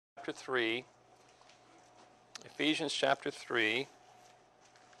chapter 3. Ephesians chapter 3.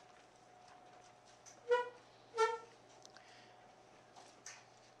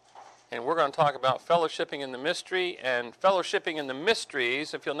 And we're going to talk about fellowshipping in the mystery and fellowshipping in the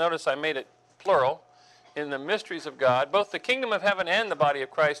mysteries. If you'll notice, I made it plural. In the mysteries of God. Both the kingdom of heaven and the body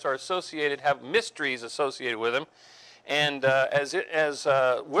of Christ are associated, have mysteries associated with them. And as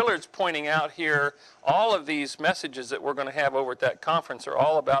Willard's pointing out here, all of these messages that we're going to have over at that conference are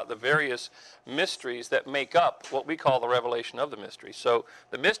all about the various mysteries that make up what we call the revelation of the mystery. So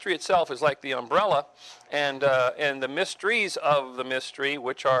the mystery itself is like the umbrella, and the mysteries of the mystery,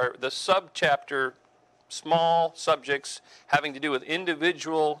 which are the subchapter, small subjects having to do with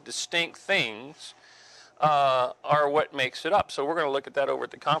individual, distinct things, are what makes it up. So we're going to look at that over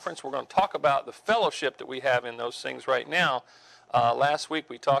at the conference. We're going to talk about the fellowship that we have in those things right now. Last week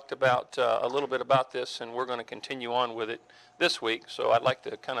we talked about a little bit about this, and we're going to continue on with it this week. So I'd like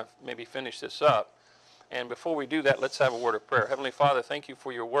to kind of maybe finish this up. And before we do that, let's have a word of prayer. Heavenly Father, thank you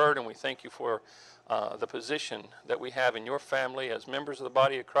for your word, and we thank you for the position that we have in your family as members of the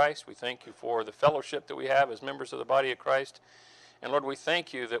body of Christ. We thank you for the fellowship that we have as members of the body of Christ. And Lord, we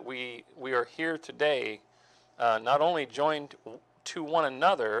thank you that we are here today not only joined to one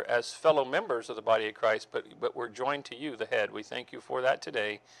another as fellow members of the body of Christ, but we're joined to you, the head. We thank you for that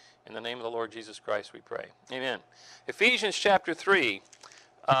today. In the name of the Lord Jesus Christ we pray. Amen. Ephesians chapter 3.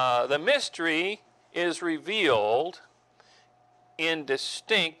 The mystery is revealed in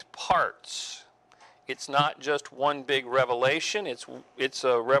distinct parts. It's not just one big revelation. It's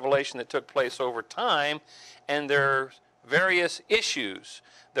a revelation that took place over time, and there are various issues.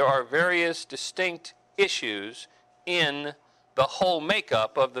 There are various distinct issues in the whole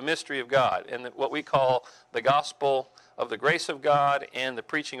makeup of the mystery of God, and what we call the gospel of the grace of God and the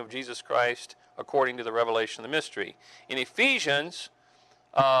preaching of Jesus Christ according to the revelation of the mystery. In Ephesians,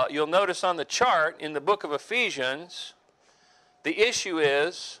 you'll notice on the chart in the book of Ephesians, the issue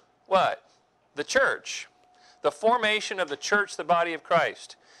is what? The church. The formation of the church, the body of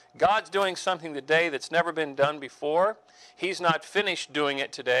Christ. God's doing something today that's never been done before. He's not finished doing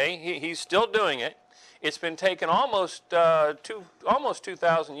it today. He's still doing it. It's been taken almost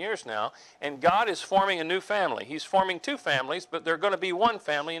 2,000 years now, and God is forming a new family. He's forming two families, but they're going to be one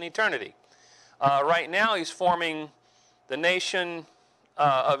family in eternity. Right now, he's forming the nation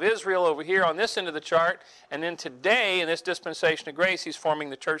of Israel over here on this end of the chart, and then today, in this dispensation of grace, he's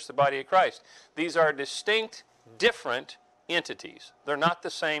forming the church, the body of Christ. These are distinct, different entities. They're not the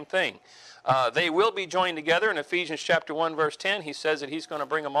same thing. They will be joined together. In Ephesians chapter 1, verse 10, he says that he's going to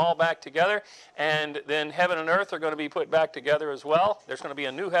bring them all back together, and then heaven and earth are going to be put back together as well. There's going to be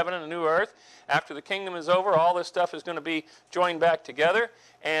a new heaven and a new earth. After the kingdom is over, all this stuff is going to be joined back together,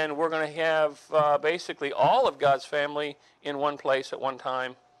 and we're going to have basically all of God's family in one place at one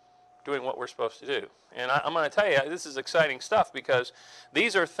time doing what we're supposed to do. And I'm going to tell you, this is exciting stuff, because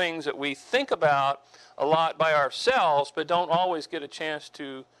these are things that we think about a lot by ourselves, but don't always get a chance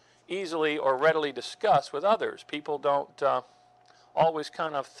to easily or readily discuss with others. People don't always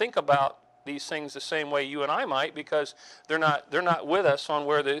kind of think about these things the same way you and I might, because they're not with us on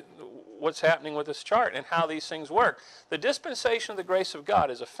what's happening with this chart and how these things work. The dispensation of the grace of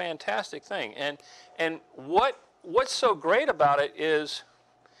God is a fantastic thing, and what's so great about it is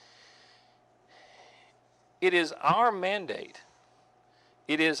it is our mandate.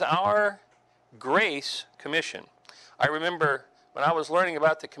 It is our grace commission. I remember when I was learning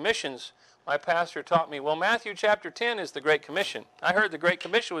about the commissions, my pastor taught me, well, Matthew chapter 10 is the Great Commission. I heard the Great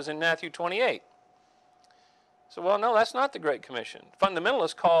Commission was in Matthew 28. So, well, no, that's not the Great Commission.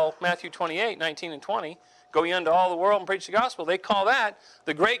 Fundamentalists call Matthew 28, 19 and 20, go ye unto all the world and preach the gospel. They call that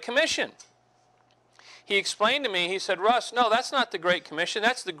the Great Commission. He explained to me, he said, Russ, no, that's not the Great Commission,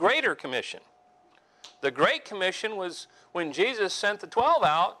 that's the Greater Commission. The Great Commission was when Jesus sent the 12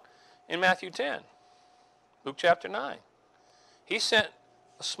 out in Matthew 10, Luke chapter 9. He sent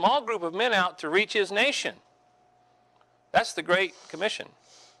a small group of men out to reach his nation. That's the Great Commission.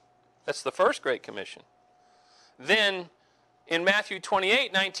 That's the first Great Commission. Then in Matthew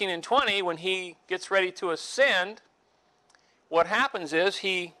 28, 19 and 20, when he gets ready to ascend, what happens is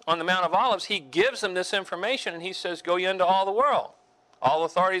on the Mount of Olives, he gives them this information, and he says, go ye unto all the world. All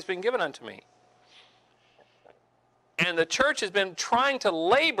authority has been given unto me. And the church has been trying to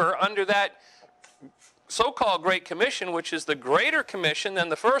labor under that so-called Great Commission, which is the greater commission than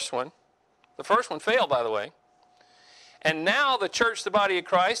the first one. The first one failed, by the way. And now the church, the body of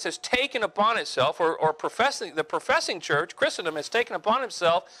Christ, has taken upon itself, or the professing church, Christendom, has taken upon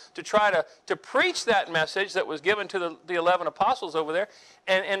itself to try to preach that message that was given to the 11 apostles over there,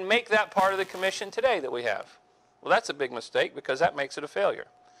 and make that part of the commission today that we have. Well, that's a big mistake, because that makes it a failure.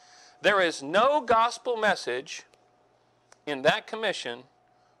 There is no gospel message in that commission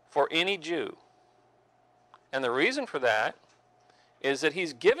for any Jew. And the reason for that is that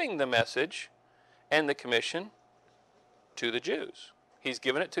he's giving the message and the commission to the Jews. He's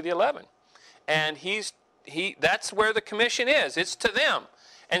given it to the 11. And that's where the commission is. It's to them.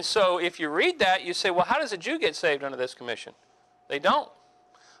 And so if you read that, you say, well, how does a Jew get saved under this commission? They don't.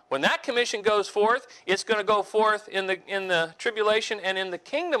 When that commission goes forth, it's going to go forth in the tribulation and in the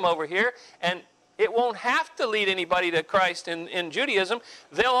kingdom over here, and it won't have to lead anybody to Christ in Judaism.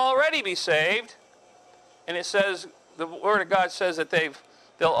 They'll already be saved. And it says, the Word of God says that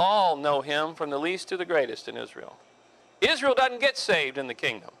they'll all know Him from the least to the greatest in Israel. Israel doesn't get saved in the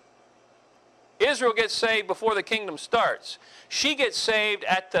kingdom. Israel gets saved before the kingdom starts. She gets saved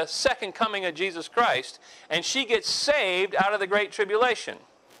at the second coming of Jesus Christ, and she gets saved out of the great tribulation.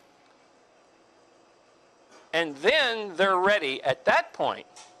 And then they're ready at that point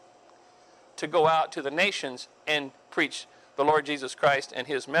to go out to the nations and preach the Lord Jesus Christ and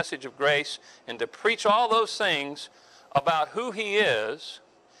His message of grace, and to preach all those things about who He is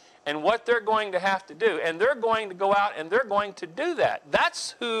and what they're going to have to do. And they're going to go out and they're going to do that.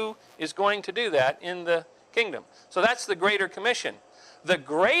 That's who is going to do that in the kingdom. So that's the greater commission. The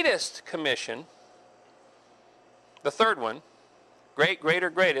greatest commission, the third one, greater,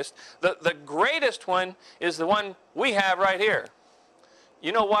 greatest. The greatest one is the one we have right here.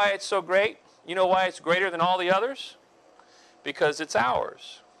 You know why it's so great? You know why it's greater than all the others? Because it's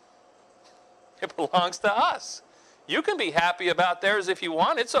ours. It belongs to us. You can be happy about theirs if you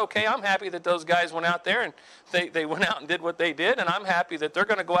want. It's okay. I'm happy that those guys went out there and they went out and did what they did, and I'm happy that they're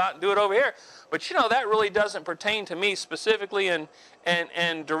going to go out and do it over here. But you know, that really doesn't pertain to me specifically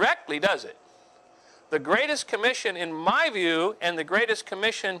and directly, does it? The greatest commission in my view, and the greatest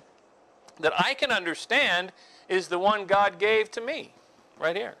commission that I can understand, is the one God gave to me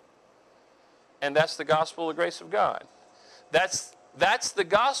right here. And that's the gospel of the grace of God. That's the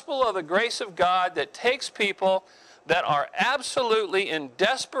gospel of the grace of God that takes people that are absolutely in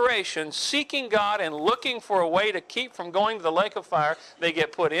desperation, seeking God and looking for a way to keep from going to the lake of fire. They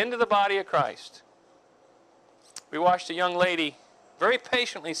get put into the body of Christ. We watched a young lady very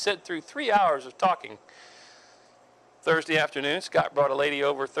patiently sit through 3 hours of talking Thursday afternoon. Scott brought a lady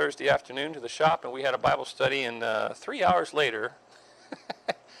over Thursday afternoon to the shop, and we had a Bible study, and 3 hours later,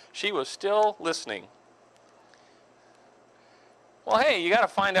 she was still listening. Well, hey, you got to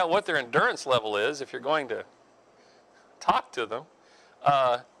find out what their endurance level is if you're going to talk to them.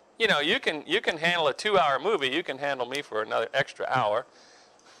 You know, you can handle a 2-hour movie. You can handle me for another extra hour.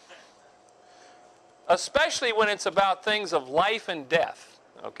 Especially when it's about things of life and death,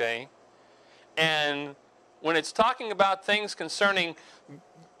 okay? And when it's talking about things concerning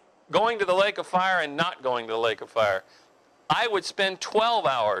going to the lake of fire and not going to the lake of fire, I would spend 12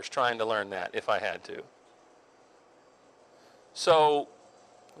 hours trying to learn that if I had to. So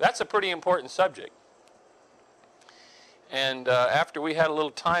that's a pretty important subject. And after we had a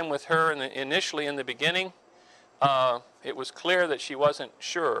little time with her initially in the beginning, it was clear that she wasn't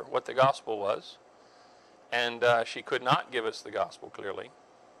sure what the gospel was. And she could not give us the gospel clearly.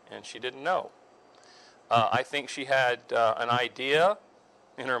 And she didn't know. I think she had an idea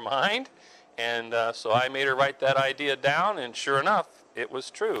in her mind. And so I made her write that idea down. And sure enough, it was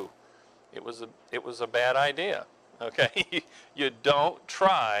true. It was a bad idea. Okay? You don't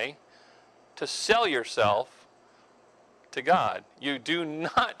try to sell yourself to God. You do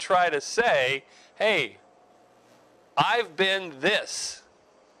not try to say, hey, I've been this.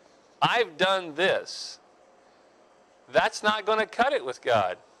 I've done this. That's not going to cut it with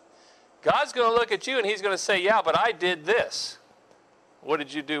God. God's going to look at you and He's going to say, yeah, but I did this. What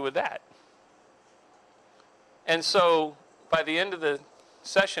did you do with that? And so by the end of the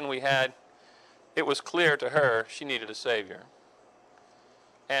session we had, it was clear to her she needed a Savior.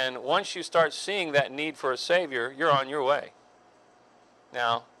 And once you start seeing that need for a Savior, you're on your way.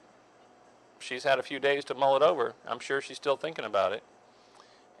 Now, she's had a few days to mull it over. I'm sure she's still thinking about it.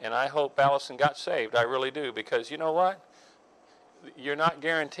 And I hope Allison got saved. I really do. Because you know what? You're not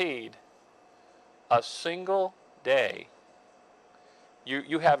guaranteed a single day.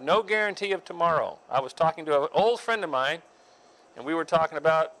 You have no guarantee of tomorrow. I was talking to an old friend of mine, and we were talking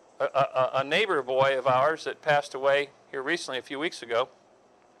about a neighbor boy of ours that passed away here recently a few weeks ago.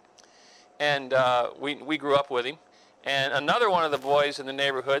 And we grew up with him. And another one of the boys in the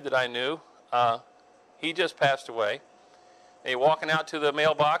neighborhood that I knew, he just passed away. They walking out to the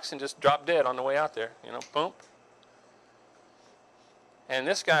mailbox and just dropped dead on the way out there. You know, boom. And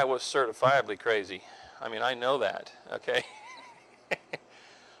this guy was certifiably crazy. I mean, I know that, okay?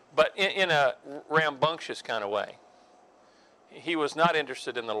 But in a rambunctious kind of way. he was not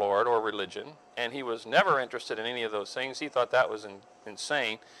interested in the Lord or religion, and he was never interested in any of those things. He thought that was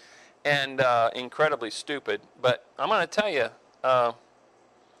insane and incredibly stupid. But I'm going to tell you,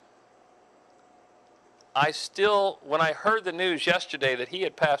 I still, when I heard the news yesterday that he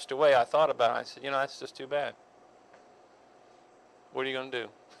had passed away, I thought about it. I said, that's just too bad. What are you going to do?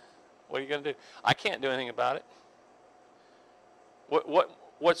 What are you going to do? I can't do anything about it.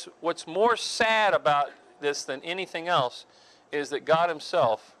 What's more sad about this than anything else is that God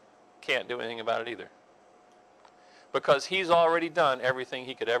himself can't do anything about it either. Because he's already done everything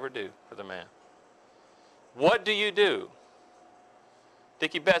he could ever do for the man. What do you do?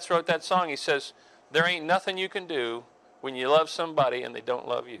 Dickie Betts wrote that song. He says, there ain't nothing you can do when you love somebody and they don't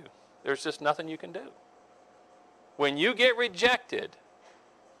love you. There's just nothing you can do. When you get rejected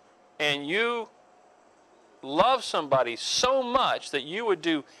and you love somebody so much that you would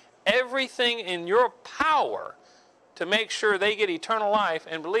do everything in your power to make sure they get eternal life,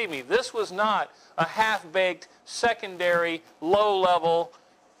 and believe me, this was not a half-baked, secondary, low-level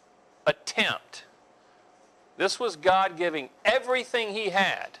attempt. This was God giving everything he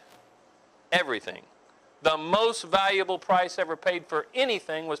had. Everything. The most valuable price ever paid for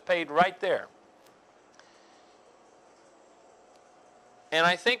anything was paid right there. And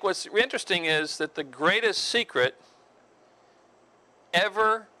I think what's interesting is that the greatest secret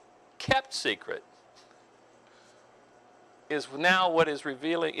ever kept secret is now what is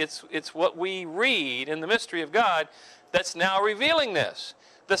revealing. It's what we read in the mystery of God that's now revealing this.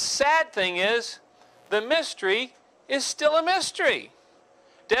 The sad thing is the mystery is still a mystery.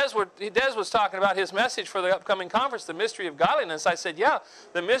 Des was talking about his message for the upcoming conference, the mystery of godliness. I said, yeah,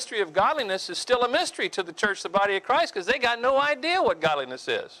 the mystery of godliness is still a mystery to the church, the body of Christ, because they got no idea what godliness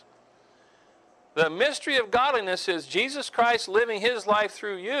is. The mystery of godliness is Jesus Christ living his life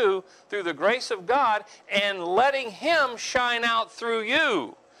through you, through the grace of God, and letting him shine out through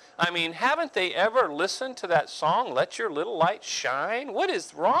you. I mean, haven't they ever listened to that song, Let Your Little Light Shine? What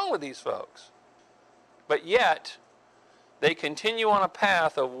is wrong with these folks? But yet, they continue on a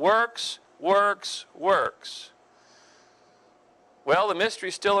path of works, works, works. Well, the mystery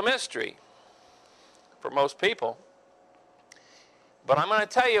is still a mystery for most people. But I'm going to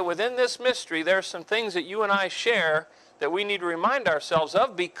tell you, within this mystery, there are some things that you and I share that we need to remind ourselves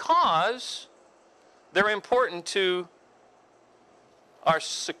of because they're important to our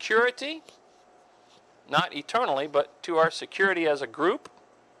security, not eternally, but to our security as a group.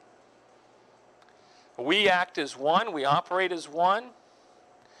 We act as one, we operate as one,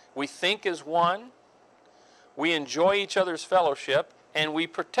 we think as one, we enjoy each other's fellowship, and we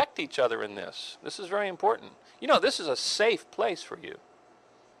protect each other in this. This is very important. You know, this is a safe place for you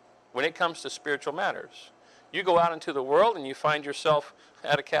when it comes to spiritual matters. You go out into the world and you find yourself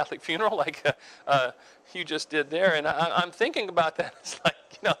at a Catholic funeral like you just did there, and I'm thinking about that. It's like,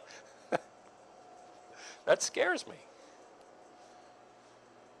 that scares me.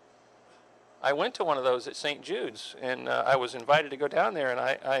 I went to one of those at St. Jude's, and I was invited to go down there, and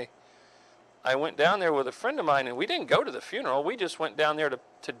I went down there with a friend of mine, and we didn't go to the funeral. We just went down there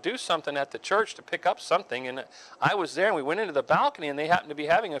to do something at the church, to pick up something, and I was there, and we went into the balcony, and they happened to be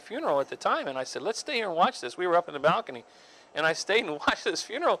having a funeral at the time, and I said, let's stay here and watch this. We were up in the balcony, and I stayed and watched this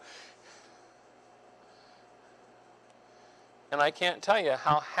funeral, and I can't tell you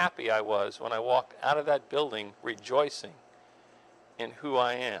how happy I was when I walked out of that building rejoicing in who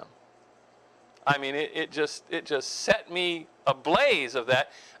I am. I mean, it just set me ablaze of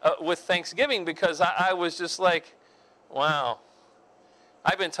that with Thanksgiving, because I was just like, wow.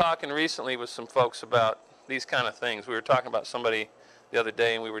 I've been talking recently with some folks about these kind of things. We were talking about somebody the other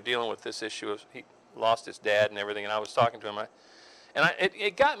day, and we were dealing with this issue of he lost his dad and everything, and I was talking to him.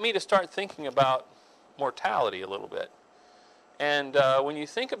 It got me to start thinking about mortality a little bit. And when you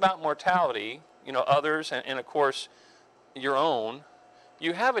think about mortality, others, and of course your own,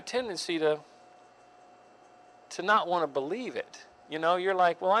 you have a tendency to not want to believe it. You're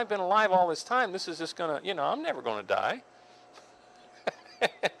like, well, I've been alive all this time. This is just going to, I'm never going to die.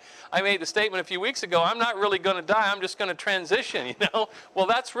 I made the statement a few weeks ago, I'm not really going to die. I'm just going to transition, Well,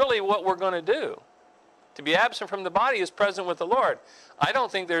 that's really what we're going to do. To be absent from the body is present with the Lord. I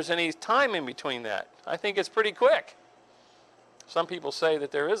don't think there's any time in between that. I think it's pretty quick. Some people say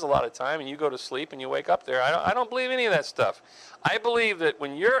that there is a lot of time, and you go to sleep and you wake up there. I don't believe any of that stuff. I believe that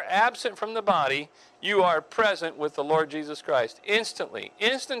when you're absent from the body, you are present with the Lord Jesus Christ. Instantly,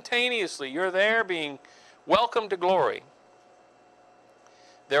 instantaneously, you're there being welcomed to glory.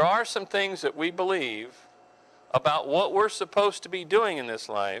 There are some things that we believe about what we're supposed to be doing in this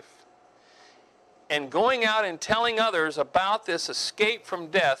life, and going out and telling others about this escape from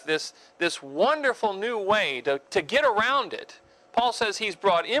death, this wonderful new way to get around it. Paul says he's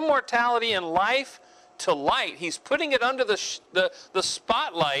brought immortality and life to light. He's putting it under the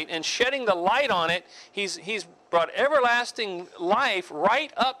spotlight and shedding the light on it. He's brought everlasting life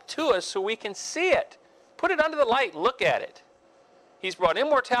right up to us so we can see it. Put it under the light and look at it. He's brought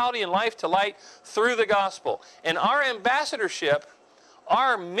immortality and life to light through the gospel. And our ambassadorship,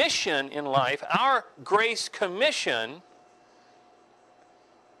 our mission in life, our grace commission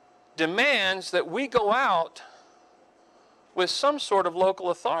demands that we go out with some sort of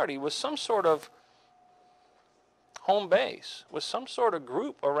local authority, with some sort of home base, with some sort of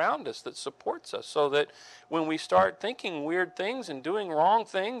group around us that supports us, so that when we start thinking weird things and doing wrong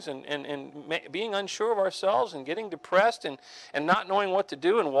things and being unsure of ourselves and getting depressed and not knowing what to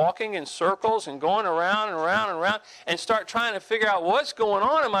do and walking in circles and going around and around and around and start trying to figure out what's going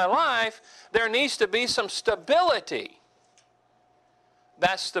on in my life, there needs to be some stability.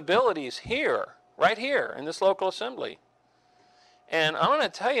 That stability is here, right here in this local assembly. And I want to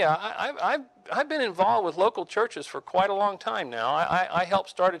tell you, I've been involved with local churches for quite a long time now. I helped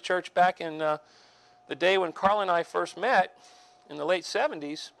start a church back in the day when Carl and I first met in the late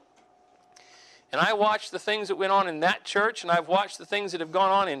 70s. And I watched the things that went on in that church, and I've watched the things that have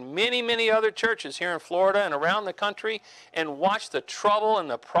gone on in many, many other churches here in Florida and around the country, and watched the trouble and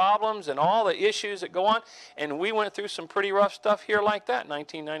the problems and all the issues that go on. And we went through some pretty rough stuff here like that in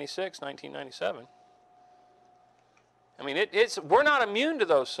 1996, 1997. I mean, we're not immune to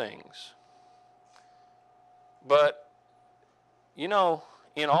those things. But, you know,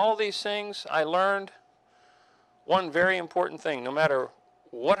 in all these things, I learned one very important thing. No matter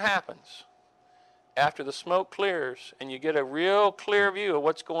what happens, after the smoke clears and you get a real clear view of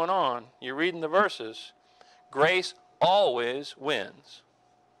what's going on, you're reading the verses, grace always wins.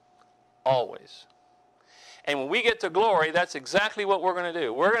 Always. And when we get to glory, that's exactly what we're going to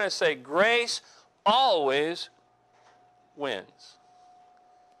do. We're going to say, grace always wins.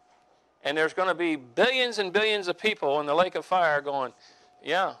 And there's going to be billions and billions of people in the lake of fire going,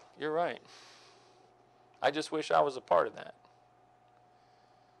 yeah, you're right. I just wish I was a part of that.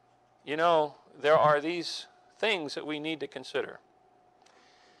 You know, there are these things that we need to consider.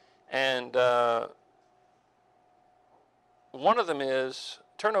 And one of them is,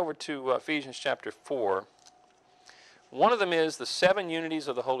 turn over to Ephesians chapter 4. One of them is the 7 unities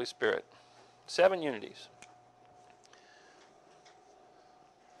of the Holy Spirit. 7 unities.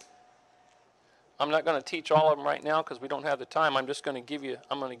 I'm not going to teach all of them right now because we don't have the time. I'm just going to give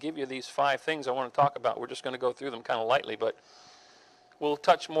you these 5 things I want to talk about. We're just going to go through them kind of lightly, but we'll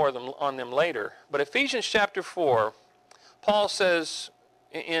touch more on them later. But Ephesians chapter 4, Paul says,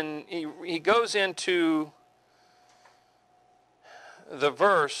 he goes into the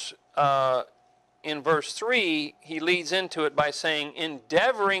verse, in verse 3, he leads into it by saying,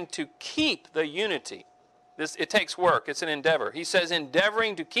 endeavoring to keep the unity. It takes work. It's an endeavor. He says,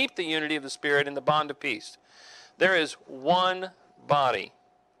 endeavoring to keep the unity of the Spirit in the bond of peace. There is one body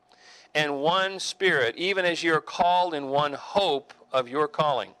and one Spirit, even as you are called in one hope of your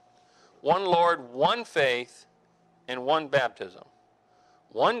calling. One Lord, one faith, and one baptism.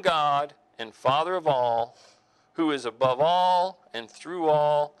 One God and Father of all, who is above all and through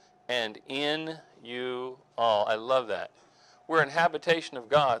all and in you all. I love that. We're an habitation of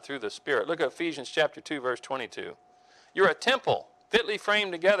God through the Spirit. Look at Ephesians chapter 2, verse 22. You're a temple, fitly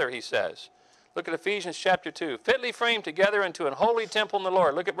framed together, he says. Look at Ephesians chapter 2. Fitly framed together into an holy temple in the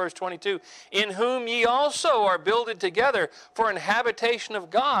Lord. Look at verse 22. In whom ye also are builded together for an habitation of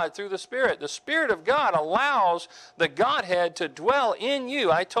God through the Spirit. The Spirit of God allows the Godhead to dwell in you.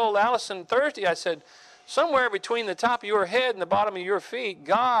 I told Allison Thursday, I said, somewhere between the top of your head and the bottom of your feet,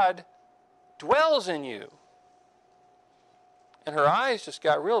 God dwells in you. And her eyes just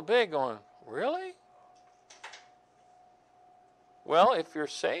got real big going, really? Well, if you're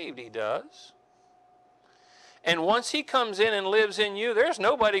saved, he does. And once he comes in and lives in you, there's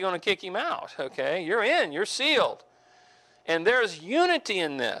nobody going to kick him out, okay? You're in, you're sealed. And there's unity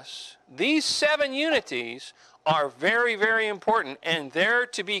in this. These 7 unities are very, very important, and they're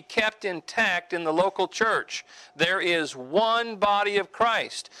to be kept intact in the local church. There is one body of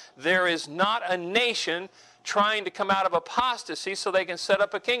Christ. There is not a nation trying to come out of apostasy so they can set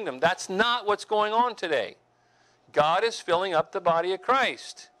up a kingdom. That's not what's going on today. God is filling up the body of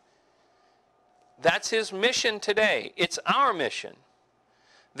Christ. That's his mission today. It's our mission.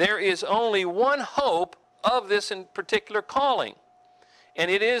 There is only one hope of this in particular calling,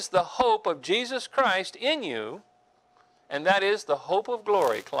 and it is the hope of Jesus Christ in you, and that is the hope of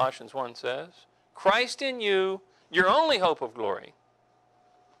glory, Colossians 1 says. Christ in you, your only hope of glory.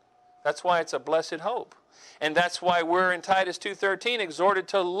 That's why it's a blessed hope. And that's why we're in Titus 2:13 exhorted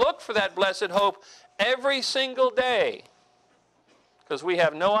to look for that blessed hope every single day. Because we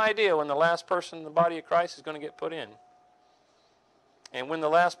have no idea when the last person in the body of Christ is going to get put in. And when the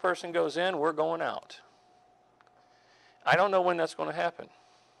last person goes in, we're going out. I don't know when that's going to happen.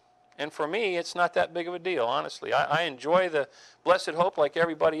 And for me, it's not that big of a deal, honestly. I enjoy the blessed hope like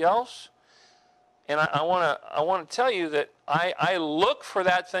everybody else. And I want to tell you that I look for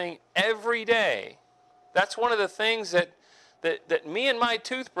that thing every day. That's one of the things that me and my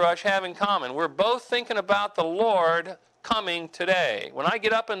toothbrush have in common. We're both thinking about the Lord coming today. When I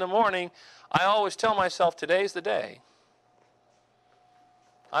get up in the morning, I always tell myself, today's the day.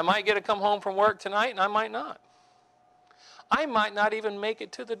 I might get to come home from work tonight, and I might not. I might not even make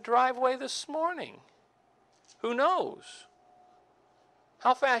it to the driveway this morning. Who knows?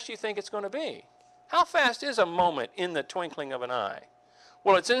 How fast do you think it's going to be? How fast is a moment in the twinkling of an eye?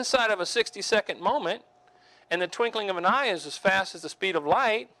 Well, it's inside of a 60-second moment, and the twinkling of an eye is as fast as the speed of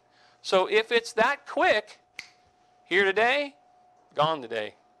light. So if it's that quick, here today, gone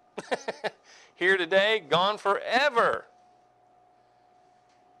today. Here today, gone forever.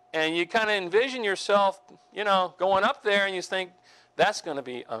 And you kind of envision yourself, going up there, and you think, that's going to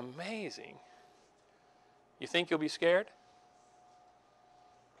be amazing. You think you'll be scared?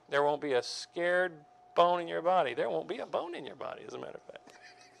 There won't be a scared bone in your body. There won't be a bone in your body, as a matter of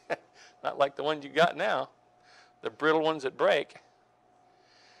fact. Not like the ones you got now, the brittle ones that break.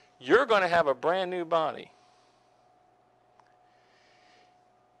 You're going to have a brand new body.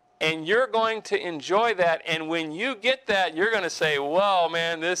 And you're going to enjoy that. And when you get that, you're going to say, whoa,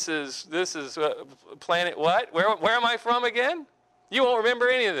 man, this is planet what? Where am I from again? You won't remember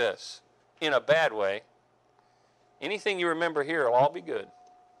any of this in a bad way. Anything you remember here will all be good.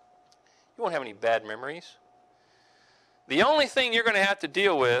 You won't have any bad memories. The only thing you're going to have to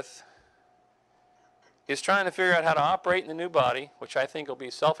deal with is trying to figure out how to operate in the new body, which I think will be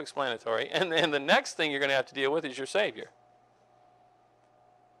self-explanatory. And then the next thing you're going to have to deal with is your Savior.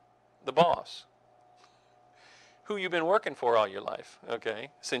 The boss, who you've been working for all your life, okay,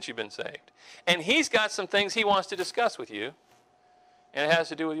 since you've been saved. And he's got some things he wants to discuss with you, and it has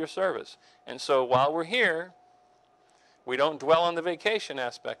to do with your service. And so while we're here, we don't dwell on the vacation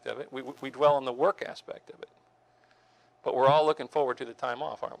aspect of it. We dwell on the work aspect of it. But we're all looking forward to the time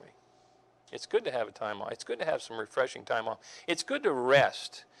off, aren't we? It's good to have a time off. It's good to have some refreshing time off. It's good to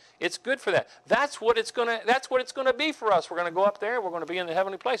rest. It's good for that. That's what it's going to be for us. We're going to go up there. We're going to be in the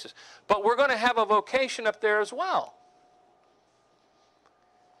heavenly places. But we're going to have a vocation up there as well.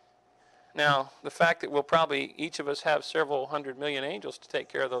 Now, the fact that we'll probably, each of us have several 100 million angels to take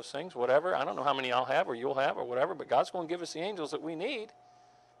care of those things, whatever. I don't know how many I'll have or you'll have or whatever, but God's going to give us the angels that we need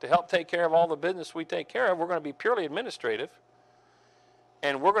to help take care of all the business we take care of. We're going to be purely administrative.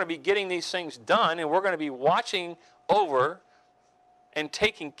 And we're going to be getting these things done, and we're going to be watching over and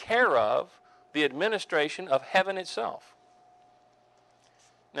taking care of the administration of heaven itself.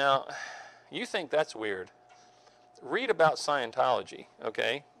 Now, you think that's weird. Read about Scientology,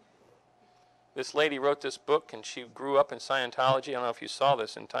 okay? This lady wrote this book, and she grew up in Scientology. I don't know if you saw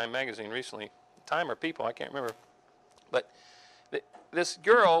this in Time magazine recently. Time or People, I can't remember. But this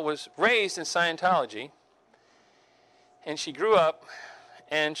girl was raised in Scientology, and she grew up,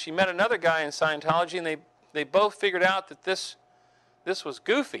 and she met another guy in Scientology, and they both figured out that this was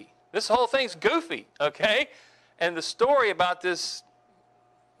goofy. This whole thing's goofy, okay? And the story about this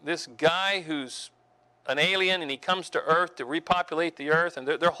guy who's an alien, and he comes to Earth to repopulate the Earth, and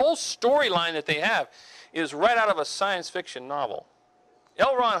their whole storyline that they have is right out of a science fiction novel.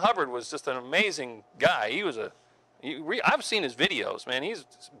 L. Ron Hubbard was just an amazing guy. I've seen his videos, man. He's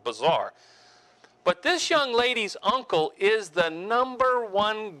bizarre. But this young lady's uncle is the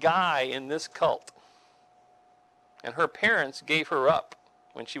 #1 guy in this cult. And her parents gave her up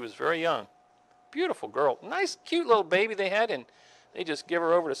when she was very young. Beautiful girl. Nice, cute little baby they had, and they just give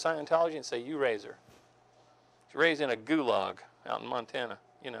her over to Scientology and say, you raise her. She's raised in a gulag out in Montana.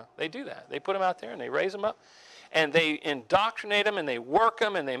 They do that. They put them out there, and they raise them up. And they indoctrinate them, and they work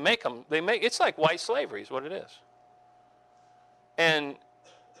them, and they make them. It's like white slavery is what it is. And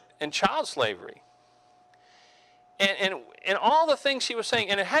child slavery. And all the things she was saying,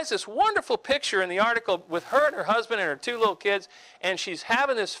 and it has this wonderful picture in the article with her and her husband and her 2 little kids, and she's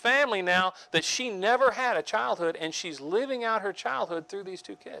having this family now that she never had a childhood, and she's living out her childhood through these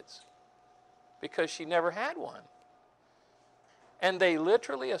 2 kids because she never had one. And they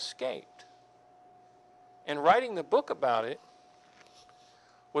literally escaped. And writing the book about it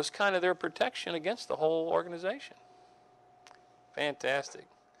was kind of their protection against the whole organization. Fantastic.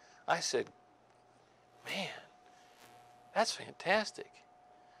 I said, man, that's fantastic.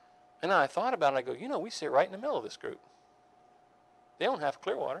 And then I thought about it. I go, you know, we sit right in the middle of this group. They don't have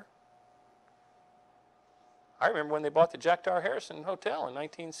clear water. I remember when they bought the Jack Tar Harrison Hotel in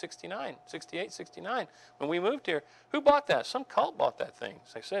 1969, 68, 69. When we moved here, who bought that? Some cult bought that thing.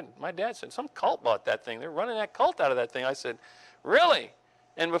 So I said, my dad said, some cult bought that thing. They're running that cult out of that thing. I said, really?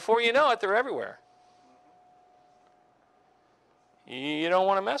 And before you know it, they're everywhere. You don't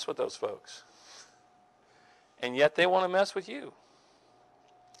want to mess with those folks. And yet they want to mess with you.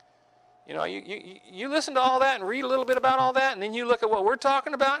 You know, you listen to all that and read a little bit about all that, and then you look at what we're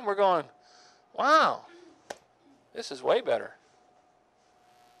talking about, and we're going, wow, this is way better.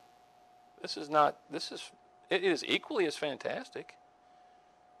 It is equally as fantastic.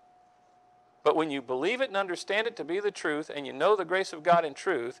 But when you believe it and understand it to be the truth, and you know the grace of God in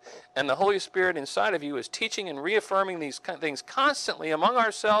truth, and the Holy Spirit inside of you is teaching and reaffirming these things constantly among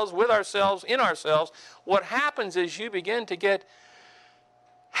ourselves, with ourselves, in ourselves, what happens is you begin to get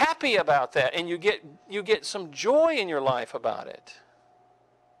happy about that, and you get some joy in your life about it.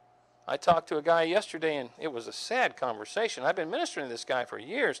 I talked to a guy yesterday, and it was a sad conversation. I've been ministering to this guy for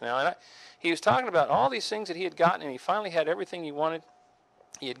years now, and he was talking about all these things that he had gotten, and he finally had everything he wanted.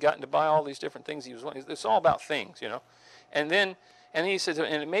 He had gotten to buy all these different things he was wanting. It's all about things, you know. And he said,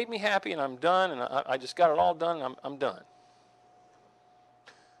 and it made me happy, and I'm done, and I just got it all done, and I'm done.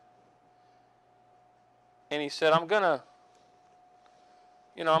 And he said, I'm gonna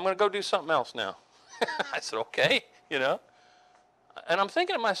go do something else now. I said, okay, you know. And I'm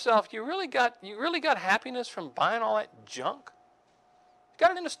thinking to myself, you really got happiness from buying all that junk? You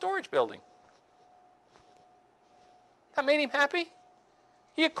got it in a storage building. That made him happy?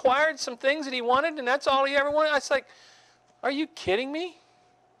 He acquired some things that he wanted, and that's all he ever wanted. I was like, are you kidding me?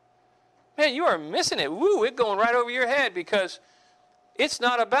 Man, you are missing it. Woo, it's going right over your head, because it's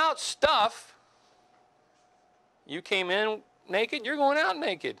not about stuff. You came in naked, you're going out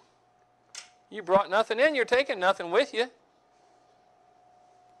naked. You brought nothing in, you're taking nothing with you.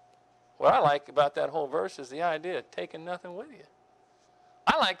 What I like about that whole verse is the idea of taking nothing with you.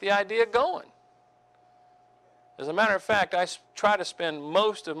 I like the idea of going. As a matter of fact, I try to spend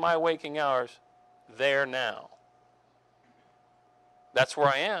most of my waking hours there now. That's where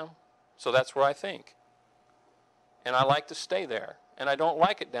I am, so that's where I think. And I like to stay there. And I don't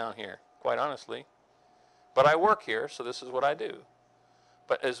like it down here, quite honestly. But I work here, so this is what I do.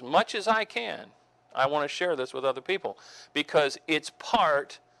 But as much as I can, I want to share this with other people, because it's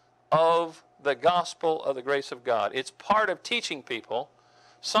part of the gospel of the grace of God. It's part of teaching people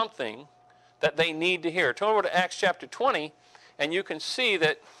something that they need to hear. Turn over to Acts chapter 20, and you can see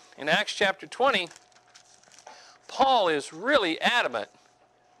that in Acts chapter 20, Paul is really adamant.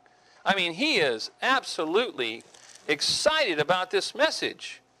 I mean, he is absolutely excited about this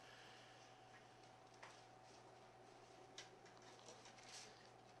message.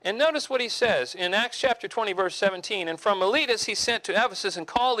 And notice what he says in Acts chapter 20, verse 17. And from Miletus he sent to Ephesus and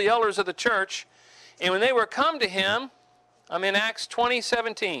called the elders of the church. And when they were come to him, I'm in Acts 20,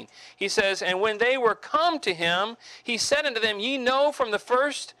 17. He says, and when they were come to him, he said unto them, ye know from the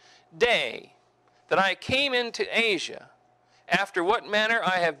first day that I came into Asia, after what manner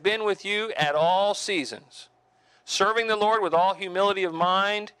I have been with you at all seasons, serving the Lord with all humility of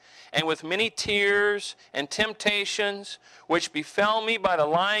mind, and with many tears and temptations, which befell me by the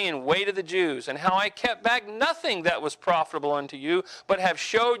lying in wait of the Jews, and how I kept back nothing that was profitable unto you, but have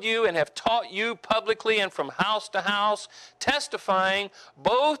showed you and have taught you publicly and from house to house, testifying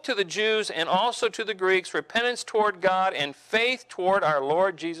both to the Jews and also to the Greeks, repentance toward God and faith toward our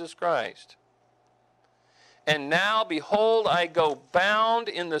Lord Jesus Christ. And now, behold, I go bound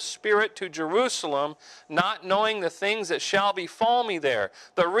in the Spirit to Jerusalem, not knowing the things that shall befall me there.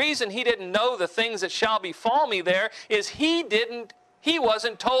 The reason he didn't know the things that shall befall me there is he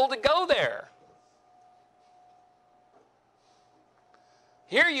wasn't told to go there.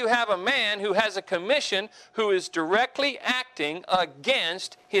 Here you have a man who has a commission who is directly acting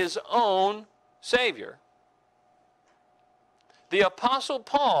against his own Savior. The Apostle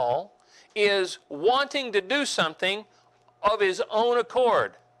Paul is wanting to do something of his own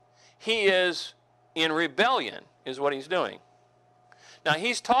accord. He is in rebellion, is what he's doing. Now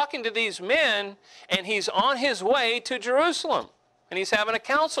he's talking to these men, and he's on his way to Jerusalem, and he's having a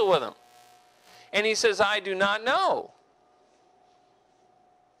council with them. And he says, I do not know.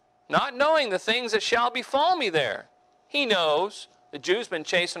 Not knowing the things that shall befall me there. He knows. The Jews have been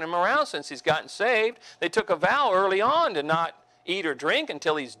chasing him around since he's gotten saved. They took a vow early on to not eat or drink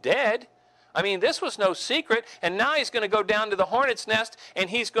until he's dead. I mean, this was no secret, and now he's going to go down to the hornet's nest, and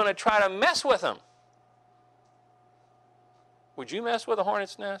he's going to try to mess with them. Would you mess with a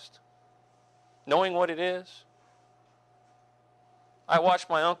hornet's nest, knowing what it is? I watched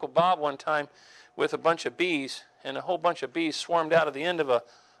my Uncle Bob one time with a bunch of bees, and a whole bunch of bees swarmed out of the end of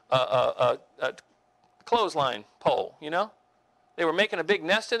a clothesline pole, you know. They were making a big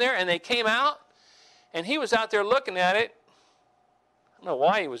nest in there, and they came out, and he was out there looking at it. I don't know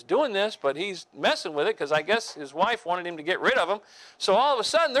why he was doing this, but he's messing with it because I guess his wife wanted him to get rid of them. So all of a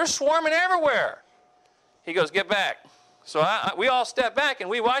sudden, they're swarming everywhere. He goes, get back. So we all stepped back, and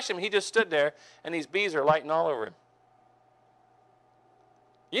we watched him. He just stood there, and these bees are lighting all over him.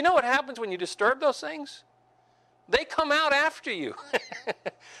 You know what happens when you disturb those things? They come out after you.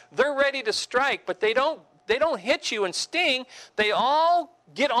 They're ready to strike, but they don't hit you and sting. They all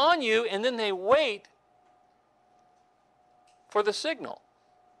get on you, and then they wait for the signal.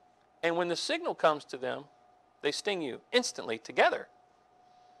 And when the signal comes to them, they sting you instantly together.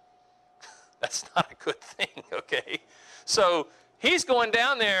 That's not a good thing, okay? So he's going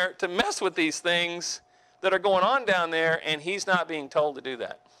down there to mess with these things that are going on down there, and he's not being told to do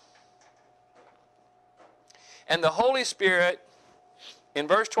that. And the Holy Spirit, in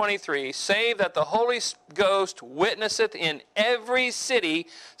verse 23, save that the Holy Ghost witnesseth in every city,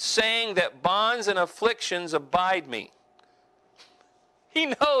 saying that bonds and afflictions abide me. He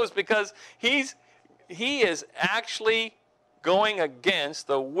knows because he is actually going against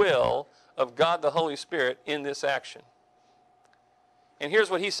the will of God the Holy Spirit in this action. And here's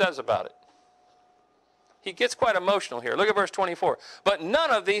what he says about it. He gets quite emotional here. Look at verse 24. But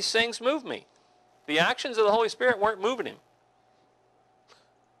none of these things move me. The actions of the Holy Spirit weren't moving him.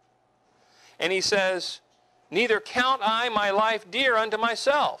 And he says, neither count I my life dear unto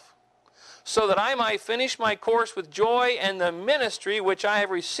myself, so that I might finish my course with joy and the ministry which I have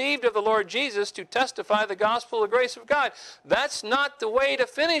received of the Lord Jesus to testify the gospel of the grace of God. That's not the way to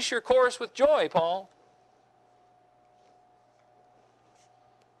finish your course with joy, Paul.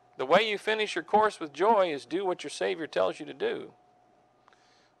 The way you finish your course with joy is do what your Savior tells you to do.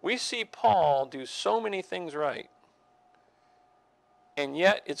 We see Paul do so many things right. And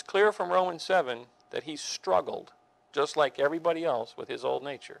yet it's clear from Romans 7 that he struggled, just like everybody else, with his old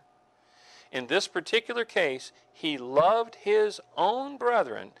nature. In this particular case, he loved his own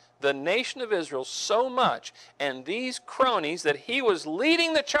brethren, the nation of Israel, so much, and these cronies that he was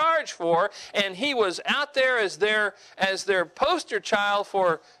leading the charge for, and he was out there as their poster child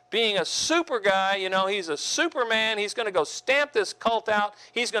for being a super guy. You know, he's a superman. He's going to go stamp this cult out.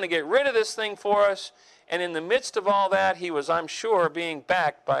 He's going to get rid of this thing for us. And in the midst of all that, he was, I'm sure, being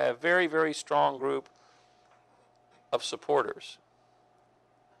backed by a very, very strong group of supporters.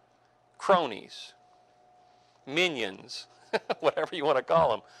 Cronies, minions, whatever you want to call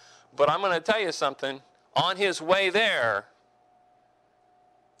them. But I'm going to tell you something. On his way there,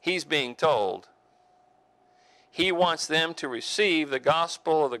 he's being told he wants them to receive the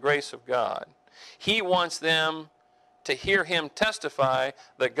gospel of the grace of God. He wants them to hear him testify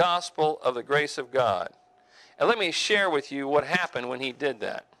the gospel of the grace of God. And let me share with you what happened when he did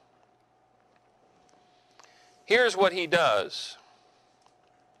that. Here's what he does.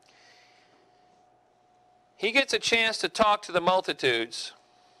 He gets a chance to talk to the multitudes,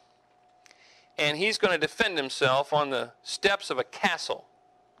 and he's going to defend himself on the steps of a castle,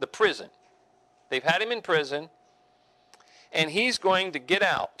 the prison. They've had him in prison, and he's going to get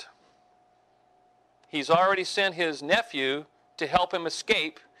out. He's already sent his nephew to help him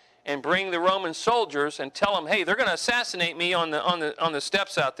escape and bring the Roman soldiers and tell them, hey, they're going to assassinate me on the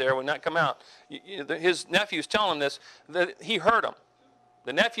steps out there when that come out. His nephew's telling him this. He heard him.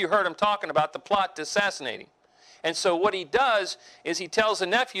 The nephew heard him talking about the plot to assassinate him. And so what he does is he tells the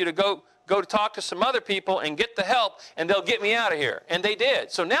nephew to go to talk to some other people and get the help, and they'll get me out of here. And they did.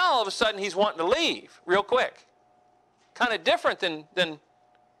 So now all of a sudden he's wanting to leave real quick. Kind of different than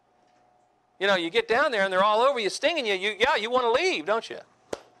you know, you get down there and they're all over you stinging you. You want to leave, don't you?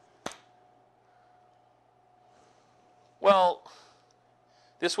 Well,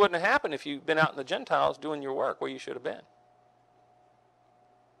 this wouldn't have happened if you'd been out in the Gentiles doing your work where you should have been.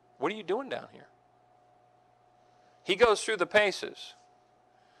 What are you doing down here? He goes through the paces.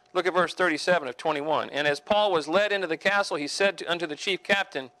 Look at verse 37 of 21. And as Paul was led into the castle, he said unto the chief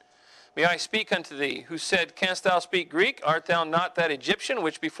captain, May I speak unto thee? Who said, Canst thou speak Greek? Art thou not that Egyptian,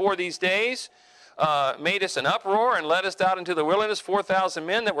 which before these days made us an uproar and led us out into the wilderness, 4,000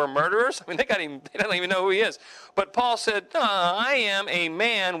 men that were murderers? I mean, they don't even know who he is. But Paul said, I am a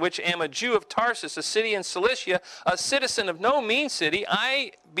man which am a Jew of Tarsus, a city in Cilicia, a citizen of no mean city.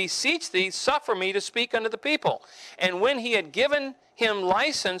 I beseech thee, suffer me to speak unto the people. And when he had given him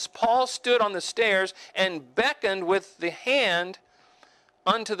license, Paul stood on the stairs and beckoned with the hand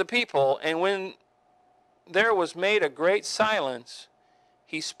unto the people. And when there was made a great silence,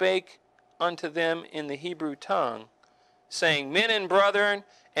 he spake unto them in the Hebrew tongue, saying, Men and brethren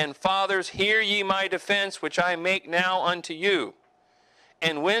and fathers, hear ye my defense, which I make now unto you.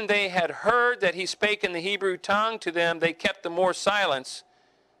 And when they had heard that he spake in the Hebrew tongue to them, they kept the more silence.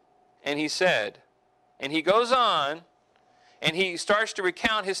 And he said, and he goes on, and he starts to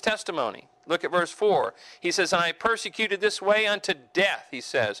recount his testimony. Look at verse 4. He says, And I persecuted this way unto death, he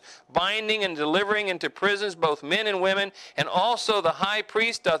says, binding and delivering into prisons both men and women, and also the high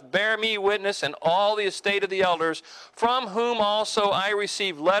priest doth bear me witness, and all the estate of the elders, from whom also I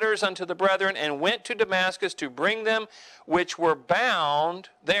received letters unto the brethren, and went to Damascus to bring them which were bound,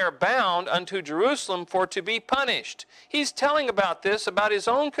 they are bound unto Jerusalem for to be punished. He's telling about this, about his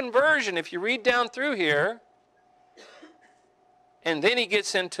own conversion, if you read down through here. And then he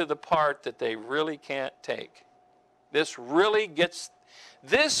gets into the part that they really can't take. This frosts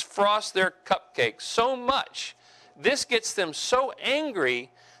their cupcakes so much. This gets them so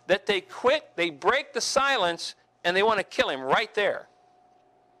angry that they quit, they break the silence, and they want to kill him right there.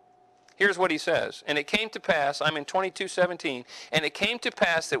 Here's what he says. And it came to pass, I'm in 22:17, and it came to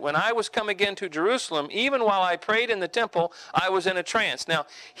pass that when I was come again to Jerusalem, even while I prayed in the temple, I was in a trance. Now,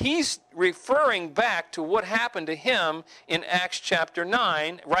 he's referring back to what happened to him in Acts chapter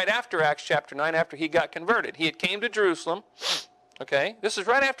 9, right after Acts chapter 9, after he got converted. He had came to Jerusalem. Okay, this is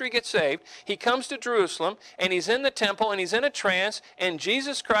right after he gets saved. He comes to Jerusalem, and he's in the temple, and he's in a trance, and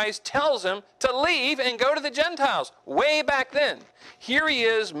Jesus Christ tells him to leave and go to the Gentiles, way back then. Here he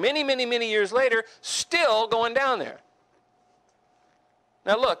is, many, many, many years later, still going down there.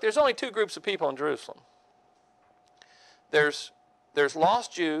 Now look, there's only two groups of people in Jerusalem. There's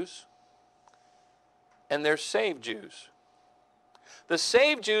lost Jews, and there's saved Jews. The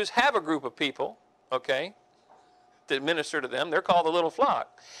saved Jews have a group of people, okay, that minister to them. They're called the little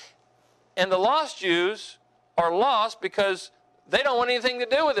flock. And the lost Jews are lost because they don't want anything to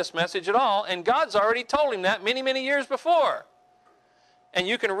do with this message at all, and God's already told him that many, many years before. And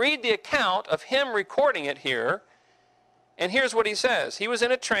you can read the account of him recording it here, and here's what he says. He was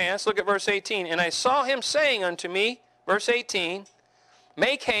in a trance. Look at verse 18. And I saw him saying unto me, verse 18,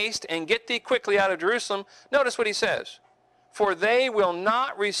 Make haste and get thee quickly out of Jerusalem. Notice what he says. For they will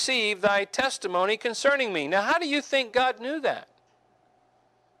not receive thy testimony concerning me. Now, how do you think God knew that?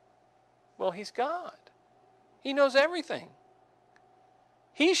 Well, he's God. He knows everything.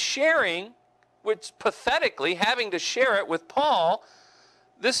 He's sharing, which pathetically having to share it with Paul,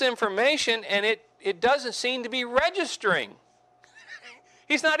 this information, and it doesn't seem to be registering.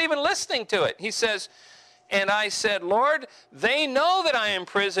 He's not even listening to it. He says, and I said, Lord, they know that I am in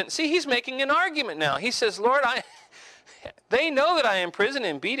prison. See, he's making an argument now. He says, Lord, they know that I am in prison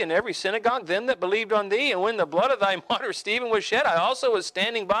and beat in every synagogue them that believed on thee. And when the blood of thy martyr Stephen was shed, I also was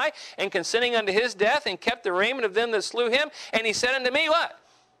standing by and consenting unto his death, and kept the raiment of them that slew him. And he said unto me, what?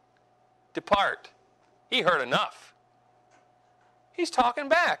 Depart. He heard enough. He's talking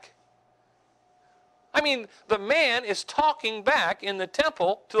back. I mean, the man is talking back in the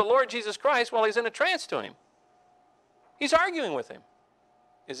temple to the Lord Jesus Christ while he's in a trance to him. He's arguing with him.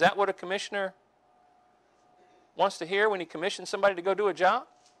 Is that what a commissioner wants to hear when he commissions somebody to go do a job?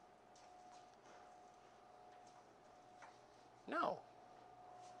 No.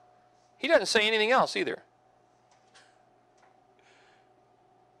 He doesn't say anything else either.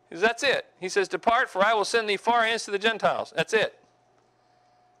 That's it. He says, Depart, for I will send thee far hence to the Gentiles. That's it.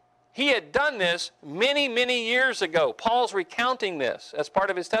 He had done this many, many years ago. Paul's recounting this as part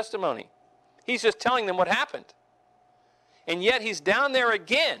of his testimony. He's just telling them what happened. And yet he's down there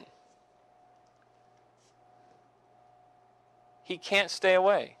again. He can't stay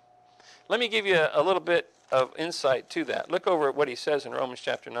away. Let me give you a little bit of insight to that. Look over at what he says in Romans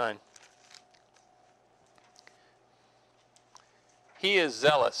chapter 9. He is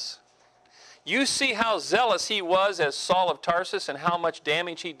zealous. You see how zealous he was as Saul of Tarsus and how much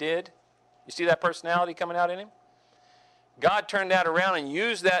damage he did? You see that personality coming out in him? God turned that around and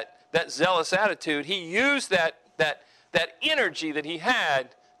used that zealous attitude. He used that energy that he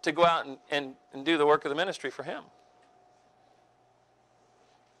had to go out and do the work of the ministry for him.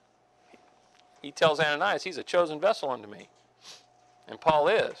 He tells Ananias, he's a chosen vessel unto me. And Paul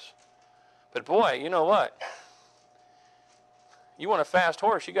is. But boy, you know what? You want a fast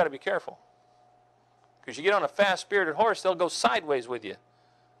horse, you got to be careful. Because you get on a fast-spirited horse, they'll go sideways with you.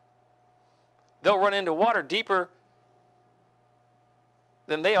 They'll run into water deeper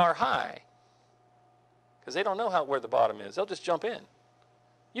than they are high. Because they don't know where the bottom is. They'll just jump in.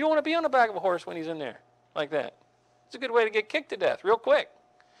 You don't want to be on the back of a horse when he's in there like that. It's a good way to get kicked to death real quick.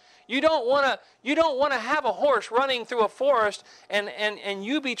 You don't want to have a horse running through a forest and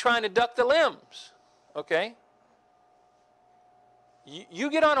you be trying to duck the limbs. Okay? You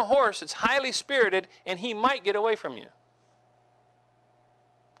get on a horse that's highly spirited and he might get away from you.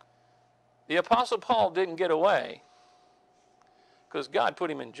 The Apostle Paul didn't get away because God put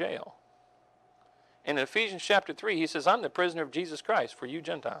him in jail. And in Ephesians chapter 3, he says, I'm the prisoner of Jesus Christ for you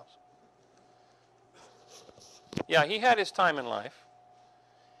Gentiles. Yeah, he had his time in life.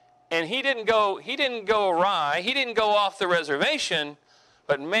 And he didn't go awry. He didn't go off the reservation.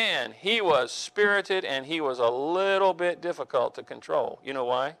 But man, he was spirited and he was a little bit difficult to control. You know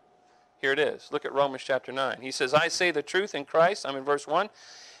why? Here it is. Look at Romans chapter 9. He says, I say the truth in Christ. I'm in verse 1.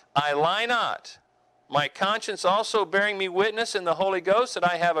 I lie not. My conscience also bearing me witness in the Holy Ghost that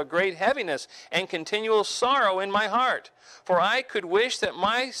I have a great heaviness and continual sorrow in my heart. For I could wish that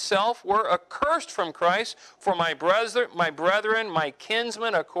myself were accursed from Christ for my brethren, my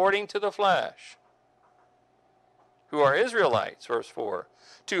kinsmen according to the flesh, who are Israelites, verse 4,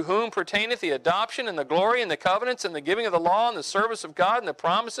 to whom pertaineth the adoption and the glory and the covenants and the giving of the law and the service of God and the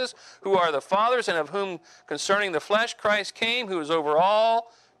promises, who are the fathers, and of whom concerning the flesh Christ came, who is over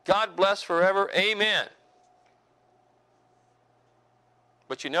all, God bless forever. Amen.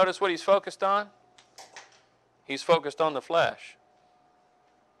 But you notice what he's focused on? He's focused on the flesh.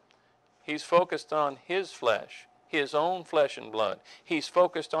 He's focused on his flesh, his own flesh and blood. He's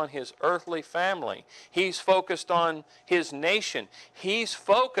focused on his earthly family. He's focused on his nation. He's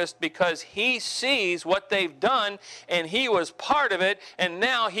focused because he sees what they've done and he was part of it, and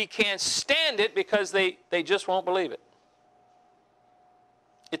now he can't stand it because they just won't believe it.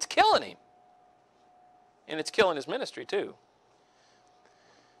 It's killing him. And it's killing his ministry too.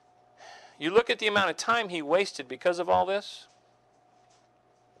 You look at the amount of time he wasted because of all this.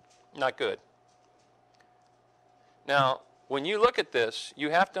 Not good. Now, when you look at this, you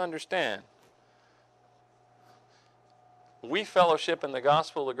have to understand, we fellowship in the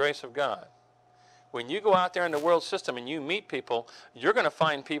gospel of the grace of God. When you go out there in the world system and you meet people, you're going to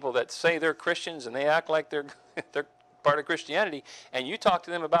find people that say they're Christians and they act like they're part of Christianity, and you talk to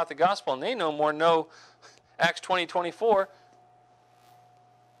them about the gospel and they no more know Acts 20:24.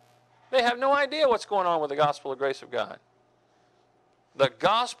 They have no idea what's going on with the gospel of grace of God. The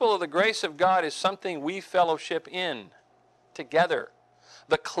gospel of the grace of God is something we fellowship in together.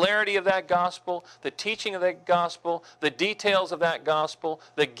 The clarity of that gospel, the teaching of that gospel, the details of that gospel,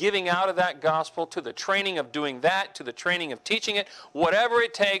 the giving out of that gospel, to the training of doing that, to the training of teaching it, whatever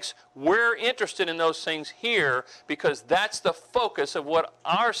it takes, we're interested in those things here because that's the focus of what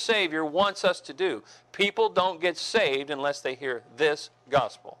our Savior wants us to do. People don't get saved unless they hear this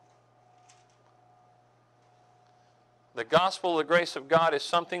gospel. The gospel of the grace of God is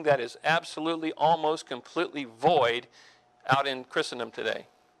something that is absolutely, almost completely void out in Christendom today.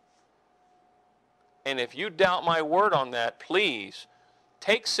 And if you doubt my word on that, please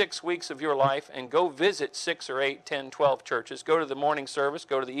take 6 weeks of your life and go visit 6 or 8, 10, 12 churches. Go to the morning service,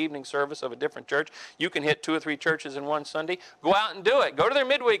 go to the evening service of a different church. You can hit 2 or 3 churches in one Sunday. Go out and do it. Go to their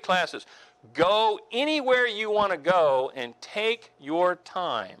midweek classes. Go anywhere you want to go and take your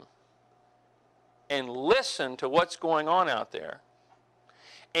time and listen to what's going on out there.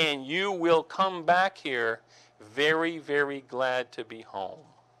 And you will come back here very, very glad to be home.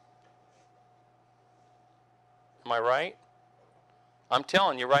 Am I right? I'm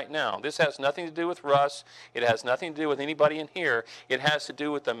telling you right now, this has nothing to do with Russ. It has nothing to do with anybody in here. It has to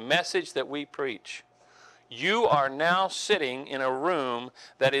do with the message that we preach. You are now sitting in a room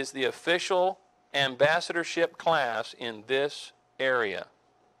that is the official ambassadorship class in this area.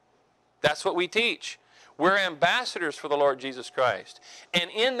 That's what we teach. We're ambassadors for the Lord Jesus Christ.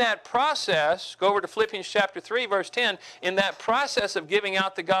 And in that process, go over to Philippians chapter 3, verse 10, in that process of giving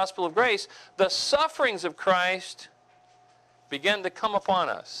out the gospel of grace, the sufferings of Christ begin to come upon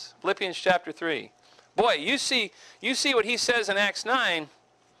us. Philippians chapter 3. Boy, you see what he says in Acts 9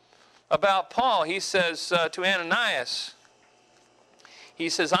 about Paul. He says to Ananias, he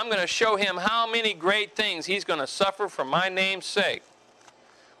says, I'm going to show him how many great things he's going to suffer for my name's sake.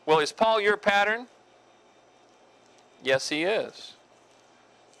 Well, is Paul your pattern? Yes, he is.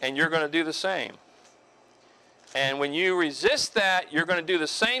 And you're going to do the same. And when you resist that, you're going to do the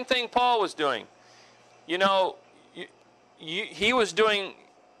same thing Paul was doing. You know, he was doing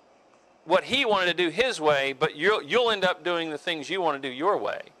what he wanted to do his way, but you'll end up doing the things you want to do your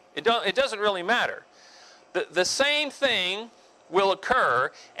way. It doesn't really matter. The same thing will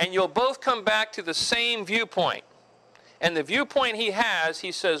occur, and you'll both come back to the same viewpoint. And the viewpoint he has,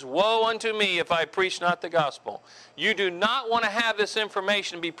 he says, woe unto me if I preach not the gospel. You do not want to have this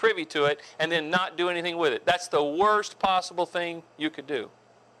information and be privy to it and then not do anything with it. That's the worst possible thing you could do.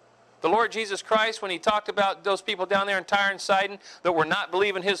 The Lord Jesus Christ, when he talked about those people down there in Tyre and Sidon that were not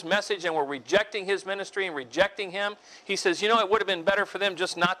believing his message and were rejecting his ministry and rejecting him, he says, you know, it would have been better for them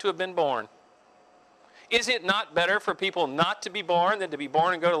just not to have been born. Is it not better for people not to be born than to be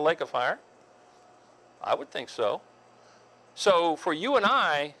born and go to the lake of fire? I would think so. So for you and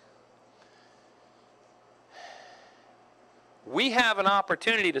I, we have an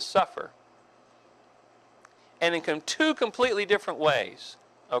opportunity to suffer. And in two completely different ways.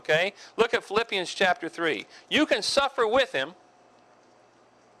 Okay? Look at Philippians chapter 3. You can suffer with him,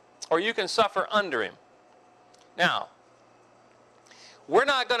 or you can suffer under him. Now, we're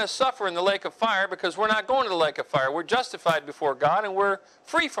not going to suffer in the lake of fire because we're not going to the lake of fire. We're justified before God and we're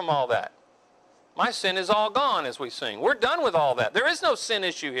free from all that. My sin is all gone, as we sing. We're done with all that. There is no sin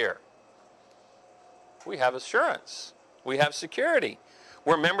issue here. We have assurance. We have security.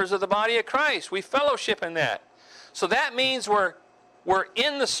 We're members of the body of Christ. We fellowship in that. So that means we're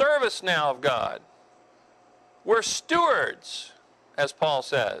in the service now of God. We're stewards, as Paul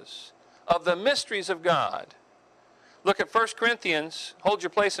says, of the mysteries of God. Look at 1 Corinthians, hold your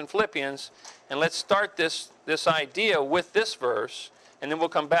place in Philippians, and let's start this idea with this verse, and then we'll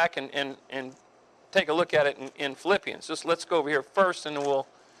come back and take a look at it in Philippians. Just let's go over here first, and then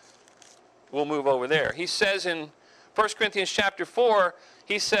we'll move over there. He says in 1 Corinthians chapter 4,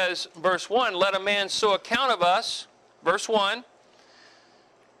 he says, verse 1, let a man so account of us, verse 1,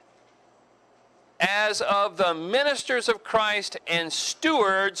 as of the ministers of Christ and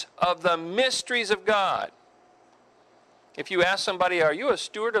stewards of the mysteries of God. If you ask somebody, are you a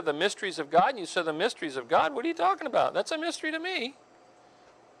steward of the mysteries of God? And you say the mysteries of God, what are you talking about? That's a mystery to me.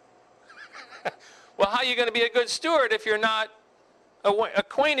 Well, how are you going to be a good steward if you're not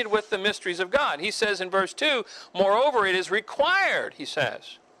acquainted with the mysteries of God? He says in verse 2, moreover, it is required, he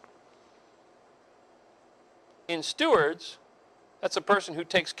says. In stewards, that's a person who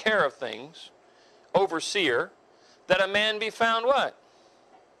takes care of things, overseer, that a man be found what?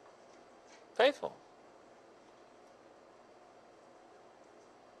 Faithful.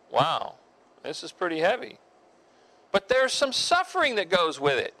 Wow, this is pretty heavy. But there's some suffering that goes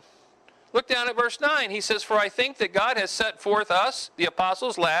with it. Look down at verse 9. He says, for I think that God has set forth us, the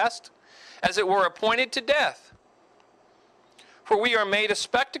apostles last, as it were appointed to death. For we are made a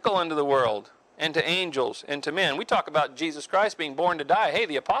spectacle unto the world, and to angels, and to men. We talk about Jesus Christ being born to die. Hey,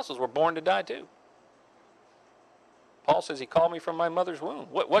 the apostles were born to die too. Paul says he called me from my mother's womb.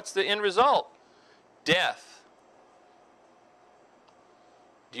 What's the end result? Death.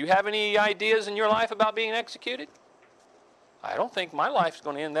 Do you have any ideas in your life about being executed? I don't think my life's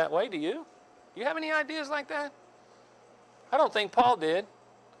going to end that way, do you? Do you have any ideas like that? I don't think Paul did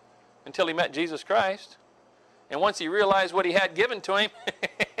until he met Jesus Christ. And once he realized what he had given to him,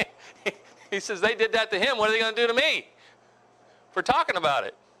 he says, they did that to him. What are they going to do to me for talking about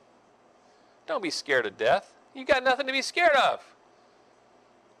it? Don't be scared of death. You got nothing to be scared of.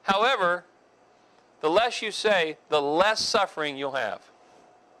 However, the less you say, the less suffering you'll have.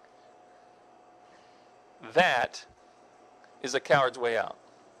 That is a coward's way out.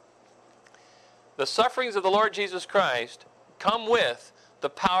 The sufferings of the Lord Jesus Christ come with the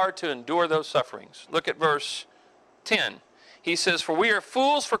power to endure those sufferings. Look at verse 10. He says, for we are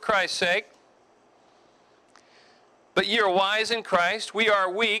fools for Christ's sake, but ye are wise in Christ. We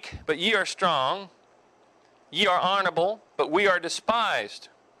are weak, but ye are strong. Ye are honorable, but we are despised.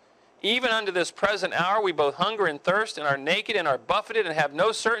 Even unto this present hour we both hunger and thirst, and are naked, and are buffeted, and have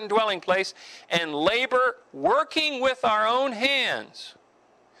no certain dwelling place, and labor, working with our own hands.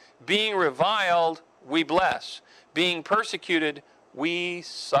 Being reviled, we bless. Being persecuted, we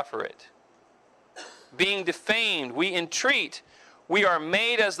suffer it. Being defamed, we entreat. We are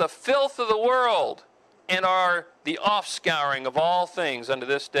made as the filth of the world, and are the offscouring of all things unto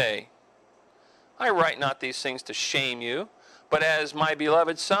this day. I write not these things to shame you, but as my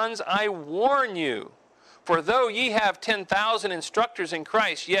beloved sons, I warn you. For though ye have 10,000 instructors in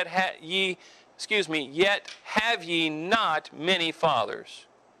Christ, yet have ye not many fathers.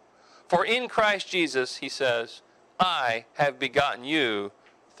 For in Christ Jesus, he says, I have begotten you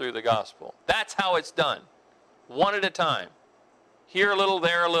through the gospel. That's how it's done. One at a time. Here a little,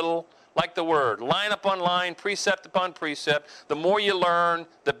 there a little, like the word. Line upon line, precept upon precept. The more you learn,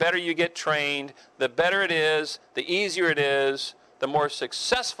 the better you get trained. The better it is, the easier it is, the more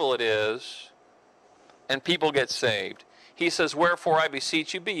successful it is, and people get saved. He says, wherefore I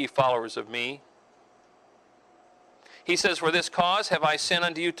beseech you, be ye followers of me. He says, for this cause have I sent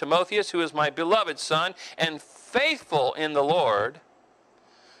unto you Timotheus, who is my beloved son, and faithful in the Lord,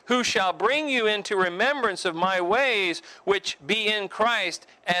 who shall bring you into remembrance of my ways, which be in Christ,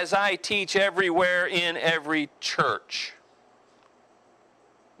 as I teach everywhere in every church.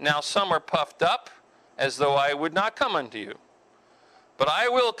 Now some are puffed up, as though I would not come unto you. But I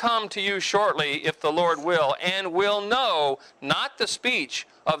will come to you shortly, if the Lord will, and will know not the speech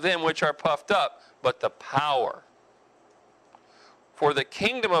of them which are puffed up, but the power. For the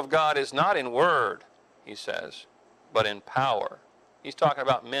kingdom of God is not in word, he says, but in power. He's talking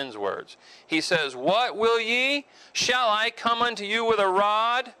about men's words. He says, what will ye? Shall I come unto you with a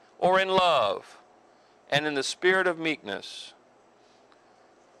rod, or in love, and in the spirit of meekness?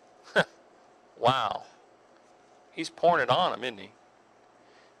 Wow. He's pouring it on them, isn't he?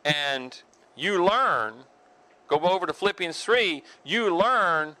 And you learn, go over to Philippians 3, you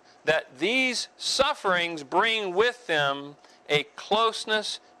learn that these sufferings bring with them a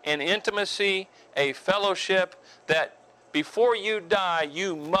closeness, an intimacy, a fellowship that before you die,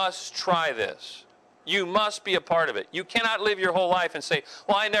 you must try this. You must be a part of it. You cannot live your whole life and say,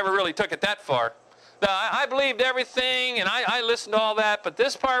 well, I never really took it that far. No, I believed everything and I listened to all that, but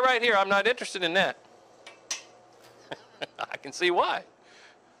this part right here, I'm not interested in that. I can see why.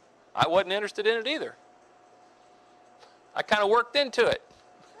 I wasn't interested in it either. I kind of worked into it.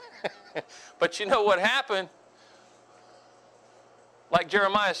 But you know what happened? Like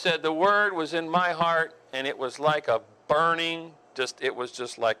Jeremiah said, the word was in my heart and it was like a burning, it was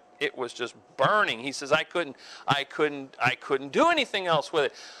just burning. He says, I couldn't do anything else with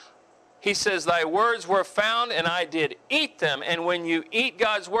it. He says, thy words were found and I did eat them. And when you eat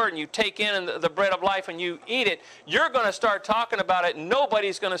God's word and you take in the bread of life and you eat it, you're going to start talking about it.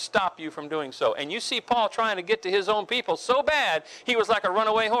 Nobody's going to stop you from doing so. And you see Paul trying to get to his own people so bad, he was like a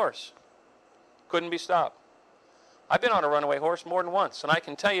runaway horse. Couldn't be stopped. I've been on a runaway horse more than once. And I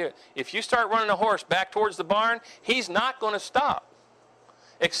can tell you, if you start running a horse back towards the barn, he's not going to stop.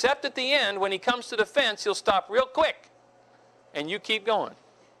 Except at the end, when he comes to the fence, he'll stop real quick. And you keep going.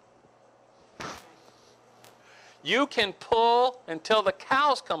 You can pull until the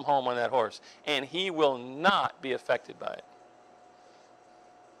cows come home on that horse, and he will not be affected by it.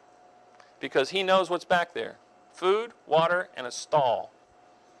 Because he knows what's back there. Food, water, and a stall.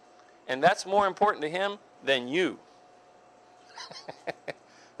 And that's more important to him than you.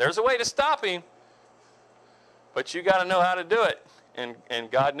 There's a way to stop him, but you got to know how to do it. And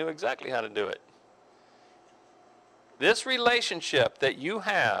God knew exactly how to do it. This relationship that you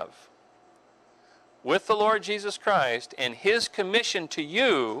have with the Lord Jesus Christ and his commission to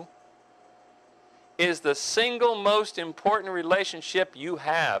you is the single most important relationship you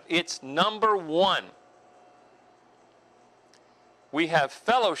have. It's number one. We have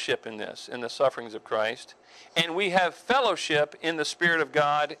fellowship in this, in the sufferings of Christ, and we have fellowship in the Spirit of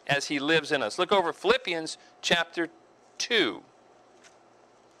God as he lives in us. Look over Philippians chapter 2.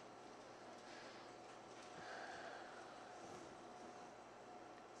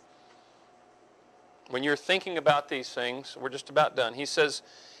 When you're thinking about these things, we're just about done. He says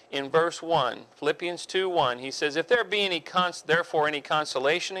in verse 1, Philippians 2:1, he says, if there be therefore any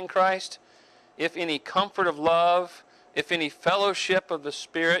consolation in Christ, if any comfort of love, if any fellowship of the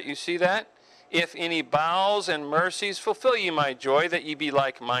Spirit, you see that? If any bowels and mercies, fulfill ye my joy, that ye be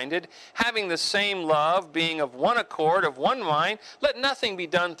like-minded, having the same love, being of one accord, of one mind. Let nothing be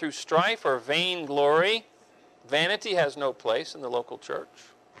done through strife or vain glory. Vanity has no place in the local church.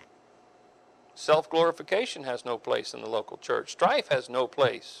 Self-glorification has no place in the local church. Strife has no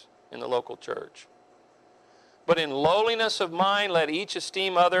place in the local church. But in lowliness of mind, let each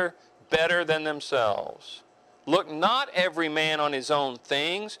esteem other better than themselves. Look not every man on his own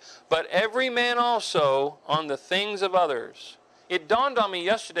things, but every man also on the things of others. It dawned on me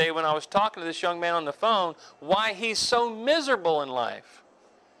yesterday when I was talking to this young man on the phone why he's so miserable in life.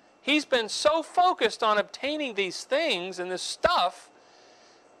 He's been so focused on obtaining these things and this stuff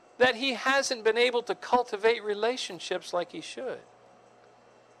that he hasn't been able to cultivate relationships like he should.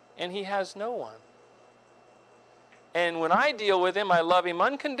 And he has no one. And when I deal with him, I love him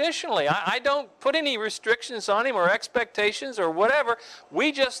unconditionally. I don't put any restrictions on him or expectations or whatever.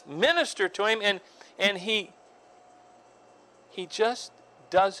 We just minister to him, and he just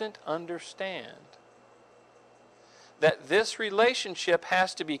doesn't understand that this relationship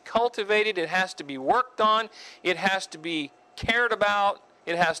has to be cultivated, it has to be worked on, it has to be cared about,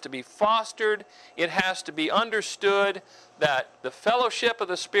 it has to be fostered, it has to be understood that the fellowship of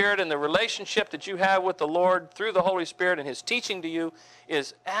the Spirit and the relationship that you have with the Lord through the Holy Spirit and his teaching to you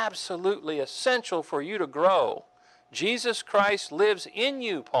is absolutely essential for you to grow. Jesus Christ lives in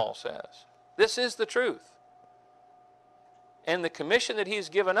you, Paul says. This is the truth. And the commission that he's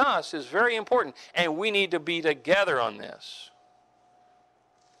given us is very important, and we need to be together on this.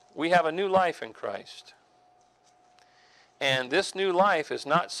 We have a new life in Christ. And this new life is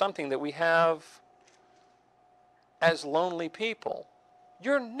not something that we have as lonely people.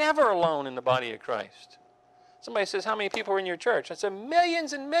 You're never alone in the body of Christ. Somebody says, how many people are in your church? I said,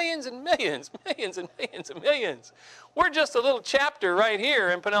 millions and millions and millions, millions and millions and millions. We're just a little chapter right here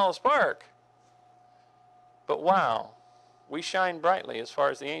in Pinellas Park. But wow, We shine brightly as far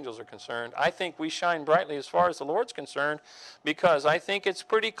as the angels are concerned. I think we shine brightly as far as the Lord's concerned, because I think it's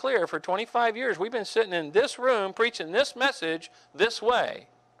pretty clear for 25 years we've been sitting in this room preaching this message this way.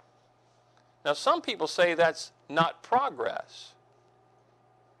 Now, some people say that's not progress.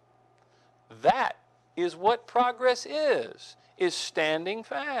 That is what progress is standing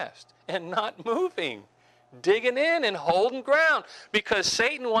fast and not moving, digging in and holding ground, because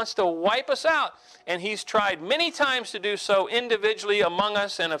Satan wants to wipe us out. And he's tried many times to do so individually among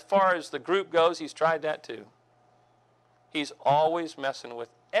us, and as far as the group goes, he's tried that too. He's always messing with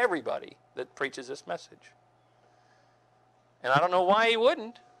everybody that preaches this message. And I don't know why he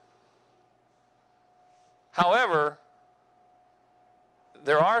wouldn't. However,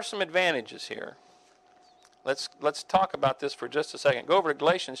 there are some advantages here. Let's talk about this for just a second. Go over to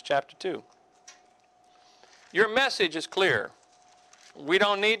Galatians chapter 2. Your message is clear. We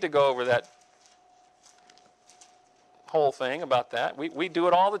don't need to go over that whole thing about that. We do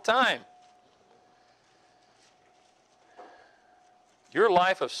it all the time. Your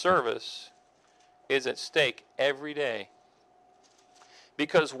life of service is at stake every day.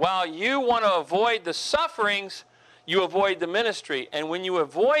 Because while you want to avoid the sufferings, you avoid the ministry. And when you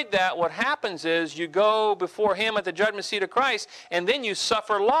avoid that, what happens is you go before Him at the judgment seat of Christ, and then you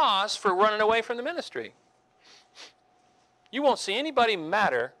suffer loss for running away from the ministry. You won't see anybody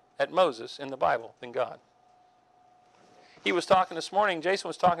madder at Moses in the Bible than God. He was talking this morning, Jason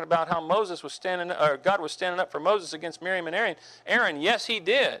was talking about how Moses was God was standing up for Moses against Miriam and Aaron. Yes, he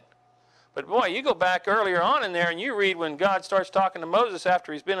did. But boy, you go back earlier on in there and you read when God starts talking to Moses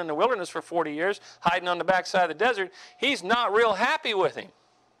after he's been in the wilderness for 40 years, hiding on the backside of the desert, he's not real happy with him.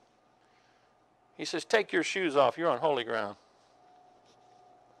 He says, take your shoes off, you're on holy ground.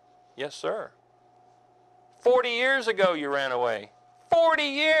 Yes, sir. 40 years ago you ran away. 40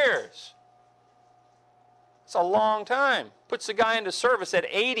 years. It's a long time. Puts the guy into service at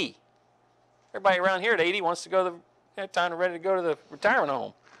 80. Everybody around here at 80 wants to go to ready to go to the retirement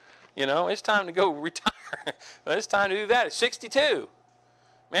home. You know, it's time to go retire. It's time to do that at 62.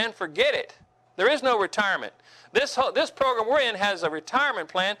 Man, forget it. There is no retirement. This program we're in has a retirement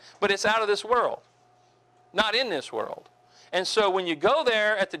plan, but it's out of this world. Not in this world. And so when you go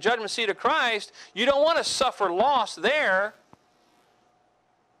there at the judgment seat of Christ, you don't want to suffer loss there.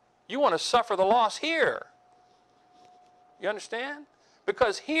 You want to suffer the loss here. You understand?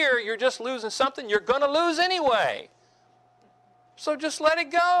 Because here you're just losing something you're going to lose anyway. So just let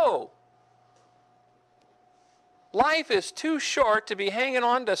it go. Life is too short to be hanging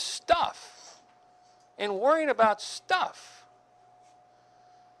on to stuff and worrying about stuff.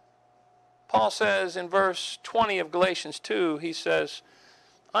 Paul says in verse 20 of Galatians 2, he says,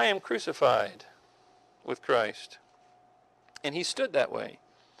 I am crucified with Christ. And he stood that way.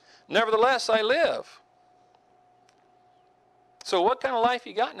 Nevertheless, I live. So what kind of life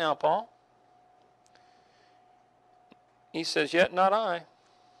you got now, Paul? He says, yet not I.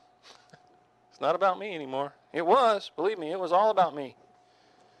 It's not about me anymore. It was, believe me, it was all about me.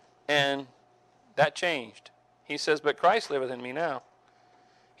 And that changed. He says, but Christ liveth in me now.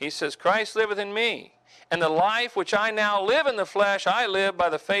 He says, Christ liveth in me. And the life which I now live in the flesh, I live by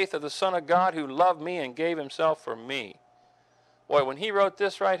the faith of the Son of God who loved me and gave himself for me. Boy, when he wrote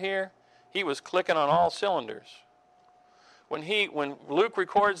this right here, he was clicking on all cylinders. When Luke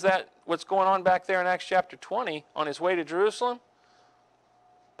records that, what's going on back there in Acts chapter 20, on his way to Jerusalem,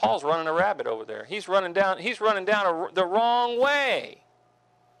 Paul's running a rabbit over there. He's running down the wrong way.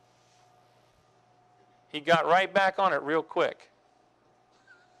 He got right back on it real quick.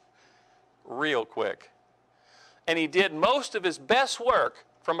 Real quick. And he did most of his best work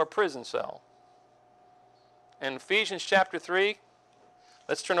from a prison cell. In Ephesians chapter 3,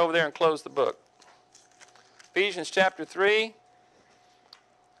 let's turn over there and close the book. Ephesians chapter 3,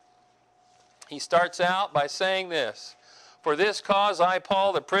 he starts out by saying this, for this cause I,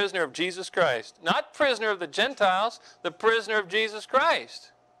 Paul, the prisoner of Jesus Christ. Not prisoner of the Gentiles, the prisoner of Jesus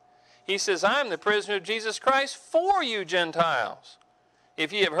Christ. He says, I am the prisoner of Jesus Christ for you Gentiles.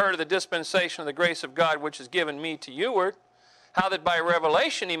 If ye have heard of the dispensation of the grace of God which is given me to youward, how that by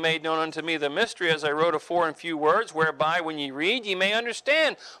revelation he made known unto me the mystery, as I wrote afore in few words, whereby when ye read ye may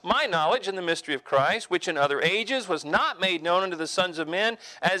understand my knowledge in the mystery of Christ, which in other ages was not made known unto the sons of men,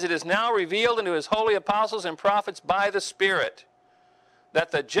 as it is now revealed unto his holy apostles and prophets by the Spirit,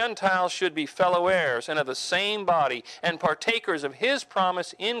 that the Gentiles should be fellow heirs and of the same body, and partakers of his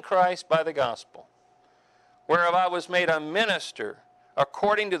promise in Christ by the gospel, whereof I was made a minister,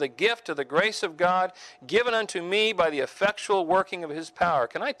 according to the gift of the grace of God, given unto me by the effectual working of his power.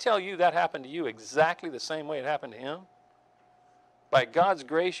 Can I tell you that happened to you exactly the same way it happened to him? By God's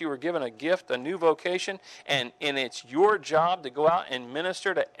grace, you were given a gift, a new vocation, and it's your job to go out and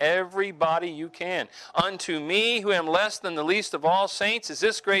minister to everybody you can. Unto me, who am less than the least of all saints, is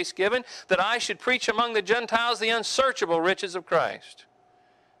this grace given, that I should preach among the Gentiles the unsearchable riches of Christ,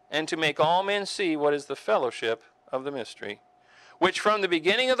 and to make all men see what is the fellowship of the mystery, which from the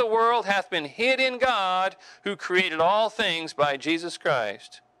beginning of the world hath been hid in God, who created all things by Jesus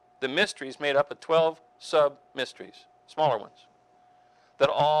Christ. The mysteries made up of 12 sub-mysteries, smaller ones, that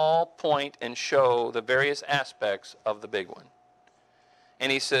all point and show the various aspects of the big one.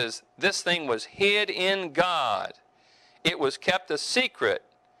 And he says, this thing was hid in God. It was kept a secret.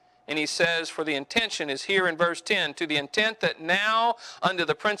 And he says, for the intention is here in verse 10, to the intent that now unto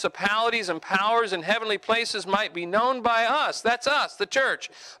the principalities and powers in heavenly places might be known by us. That's us, the church,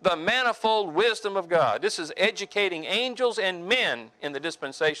 the manifold wisdom of God. This is educating angels and men in the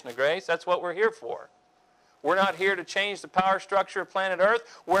dispensation of grace. That's what we're here for. We're not here to change the power structure of planet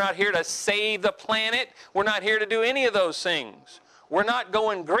Earth. We're not here to save the planet. We're not here to do any of those things. We're not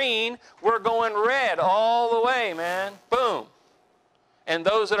going green. We're going red all the way, man. Boom. And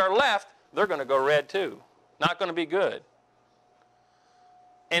those that are left, they're going to go red too. Not going to be good.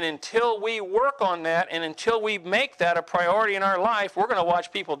 And until we work on that and until we make that a priority in our life, we're going to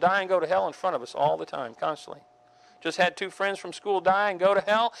watch people die and go to hell in front of us all the time, constantly. Just had 2 friends from school die and go to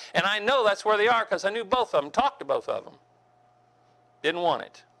hell, and I know that's where they are because I knew both of them, talked to both of them. Didn't want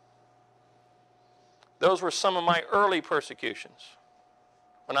it. Those were some of my early persecutions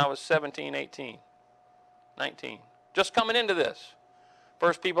when I was 17, 18, 19. Just coming into this.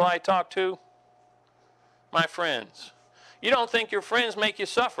 First people I talked to, my friends. You don't think your friends make you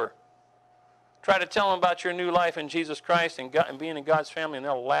suffer. Try to tell them about your new life in Jesus Christ and being in God's family, and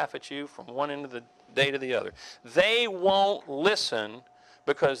they'll laugh at you from one end of the day to the other. They won't listen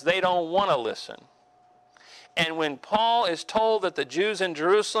because they don't want to listen. And when Paul is told that the Jews in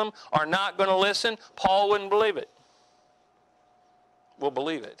Jerusalem are not going to listen, Paul wouldn't believe it. We'll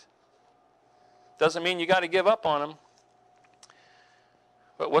believe it. Doesn't mean you got to give up on them.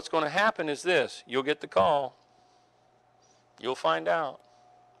 But what's going to happen is this. You'll get the call. You'll find out.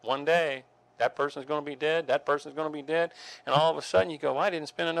 One day, that person's going to be dead. That person's going to be dead. And all of a sudden you go, well, I didn't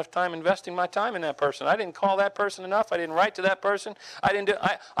spend enough time investing my time in that person. I didn't call that person enough. I didn't write to that person.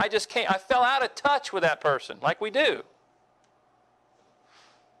 I just can't. I fell out of touch with that person like we do.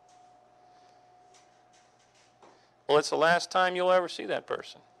 Well, it's the last time you'll ever see that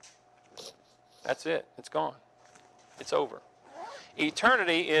person. That's it. It's gone. It's over.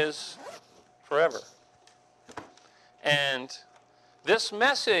 Eternity is forever. And this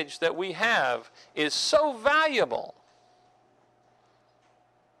message that we have is so valuable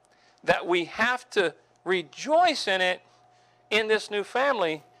that we have to rejoice in it in this new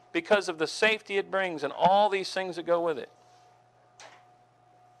family because of the safety it brings and all these things that go with it.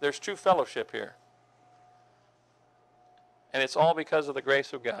 There's true fellowship here. And it's all because of the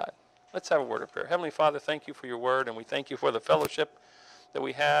grace of God. Let's have a word of prayer. Heavenly Father, thank you for your word, and we thank you for the fellowship that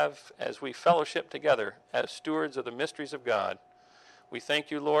we have as we fellowship together as stewards of the mysteries of God. We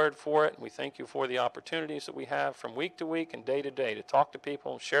thank you, Lord, for it, and we thank you for the opportunities that we have from week to week and day to day to talk to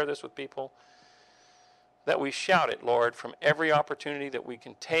people and share this with people, that we shout it, Lord, from every opportunity that we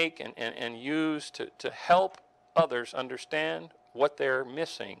can take and use to help others understand what they're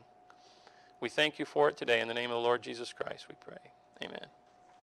missing. We thank you for it today. In the name of the Lord Jesus Christ, we pray. Amen.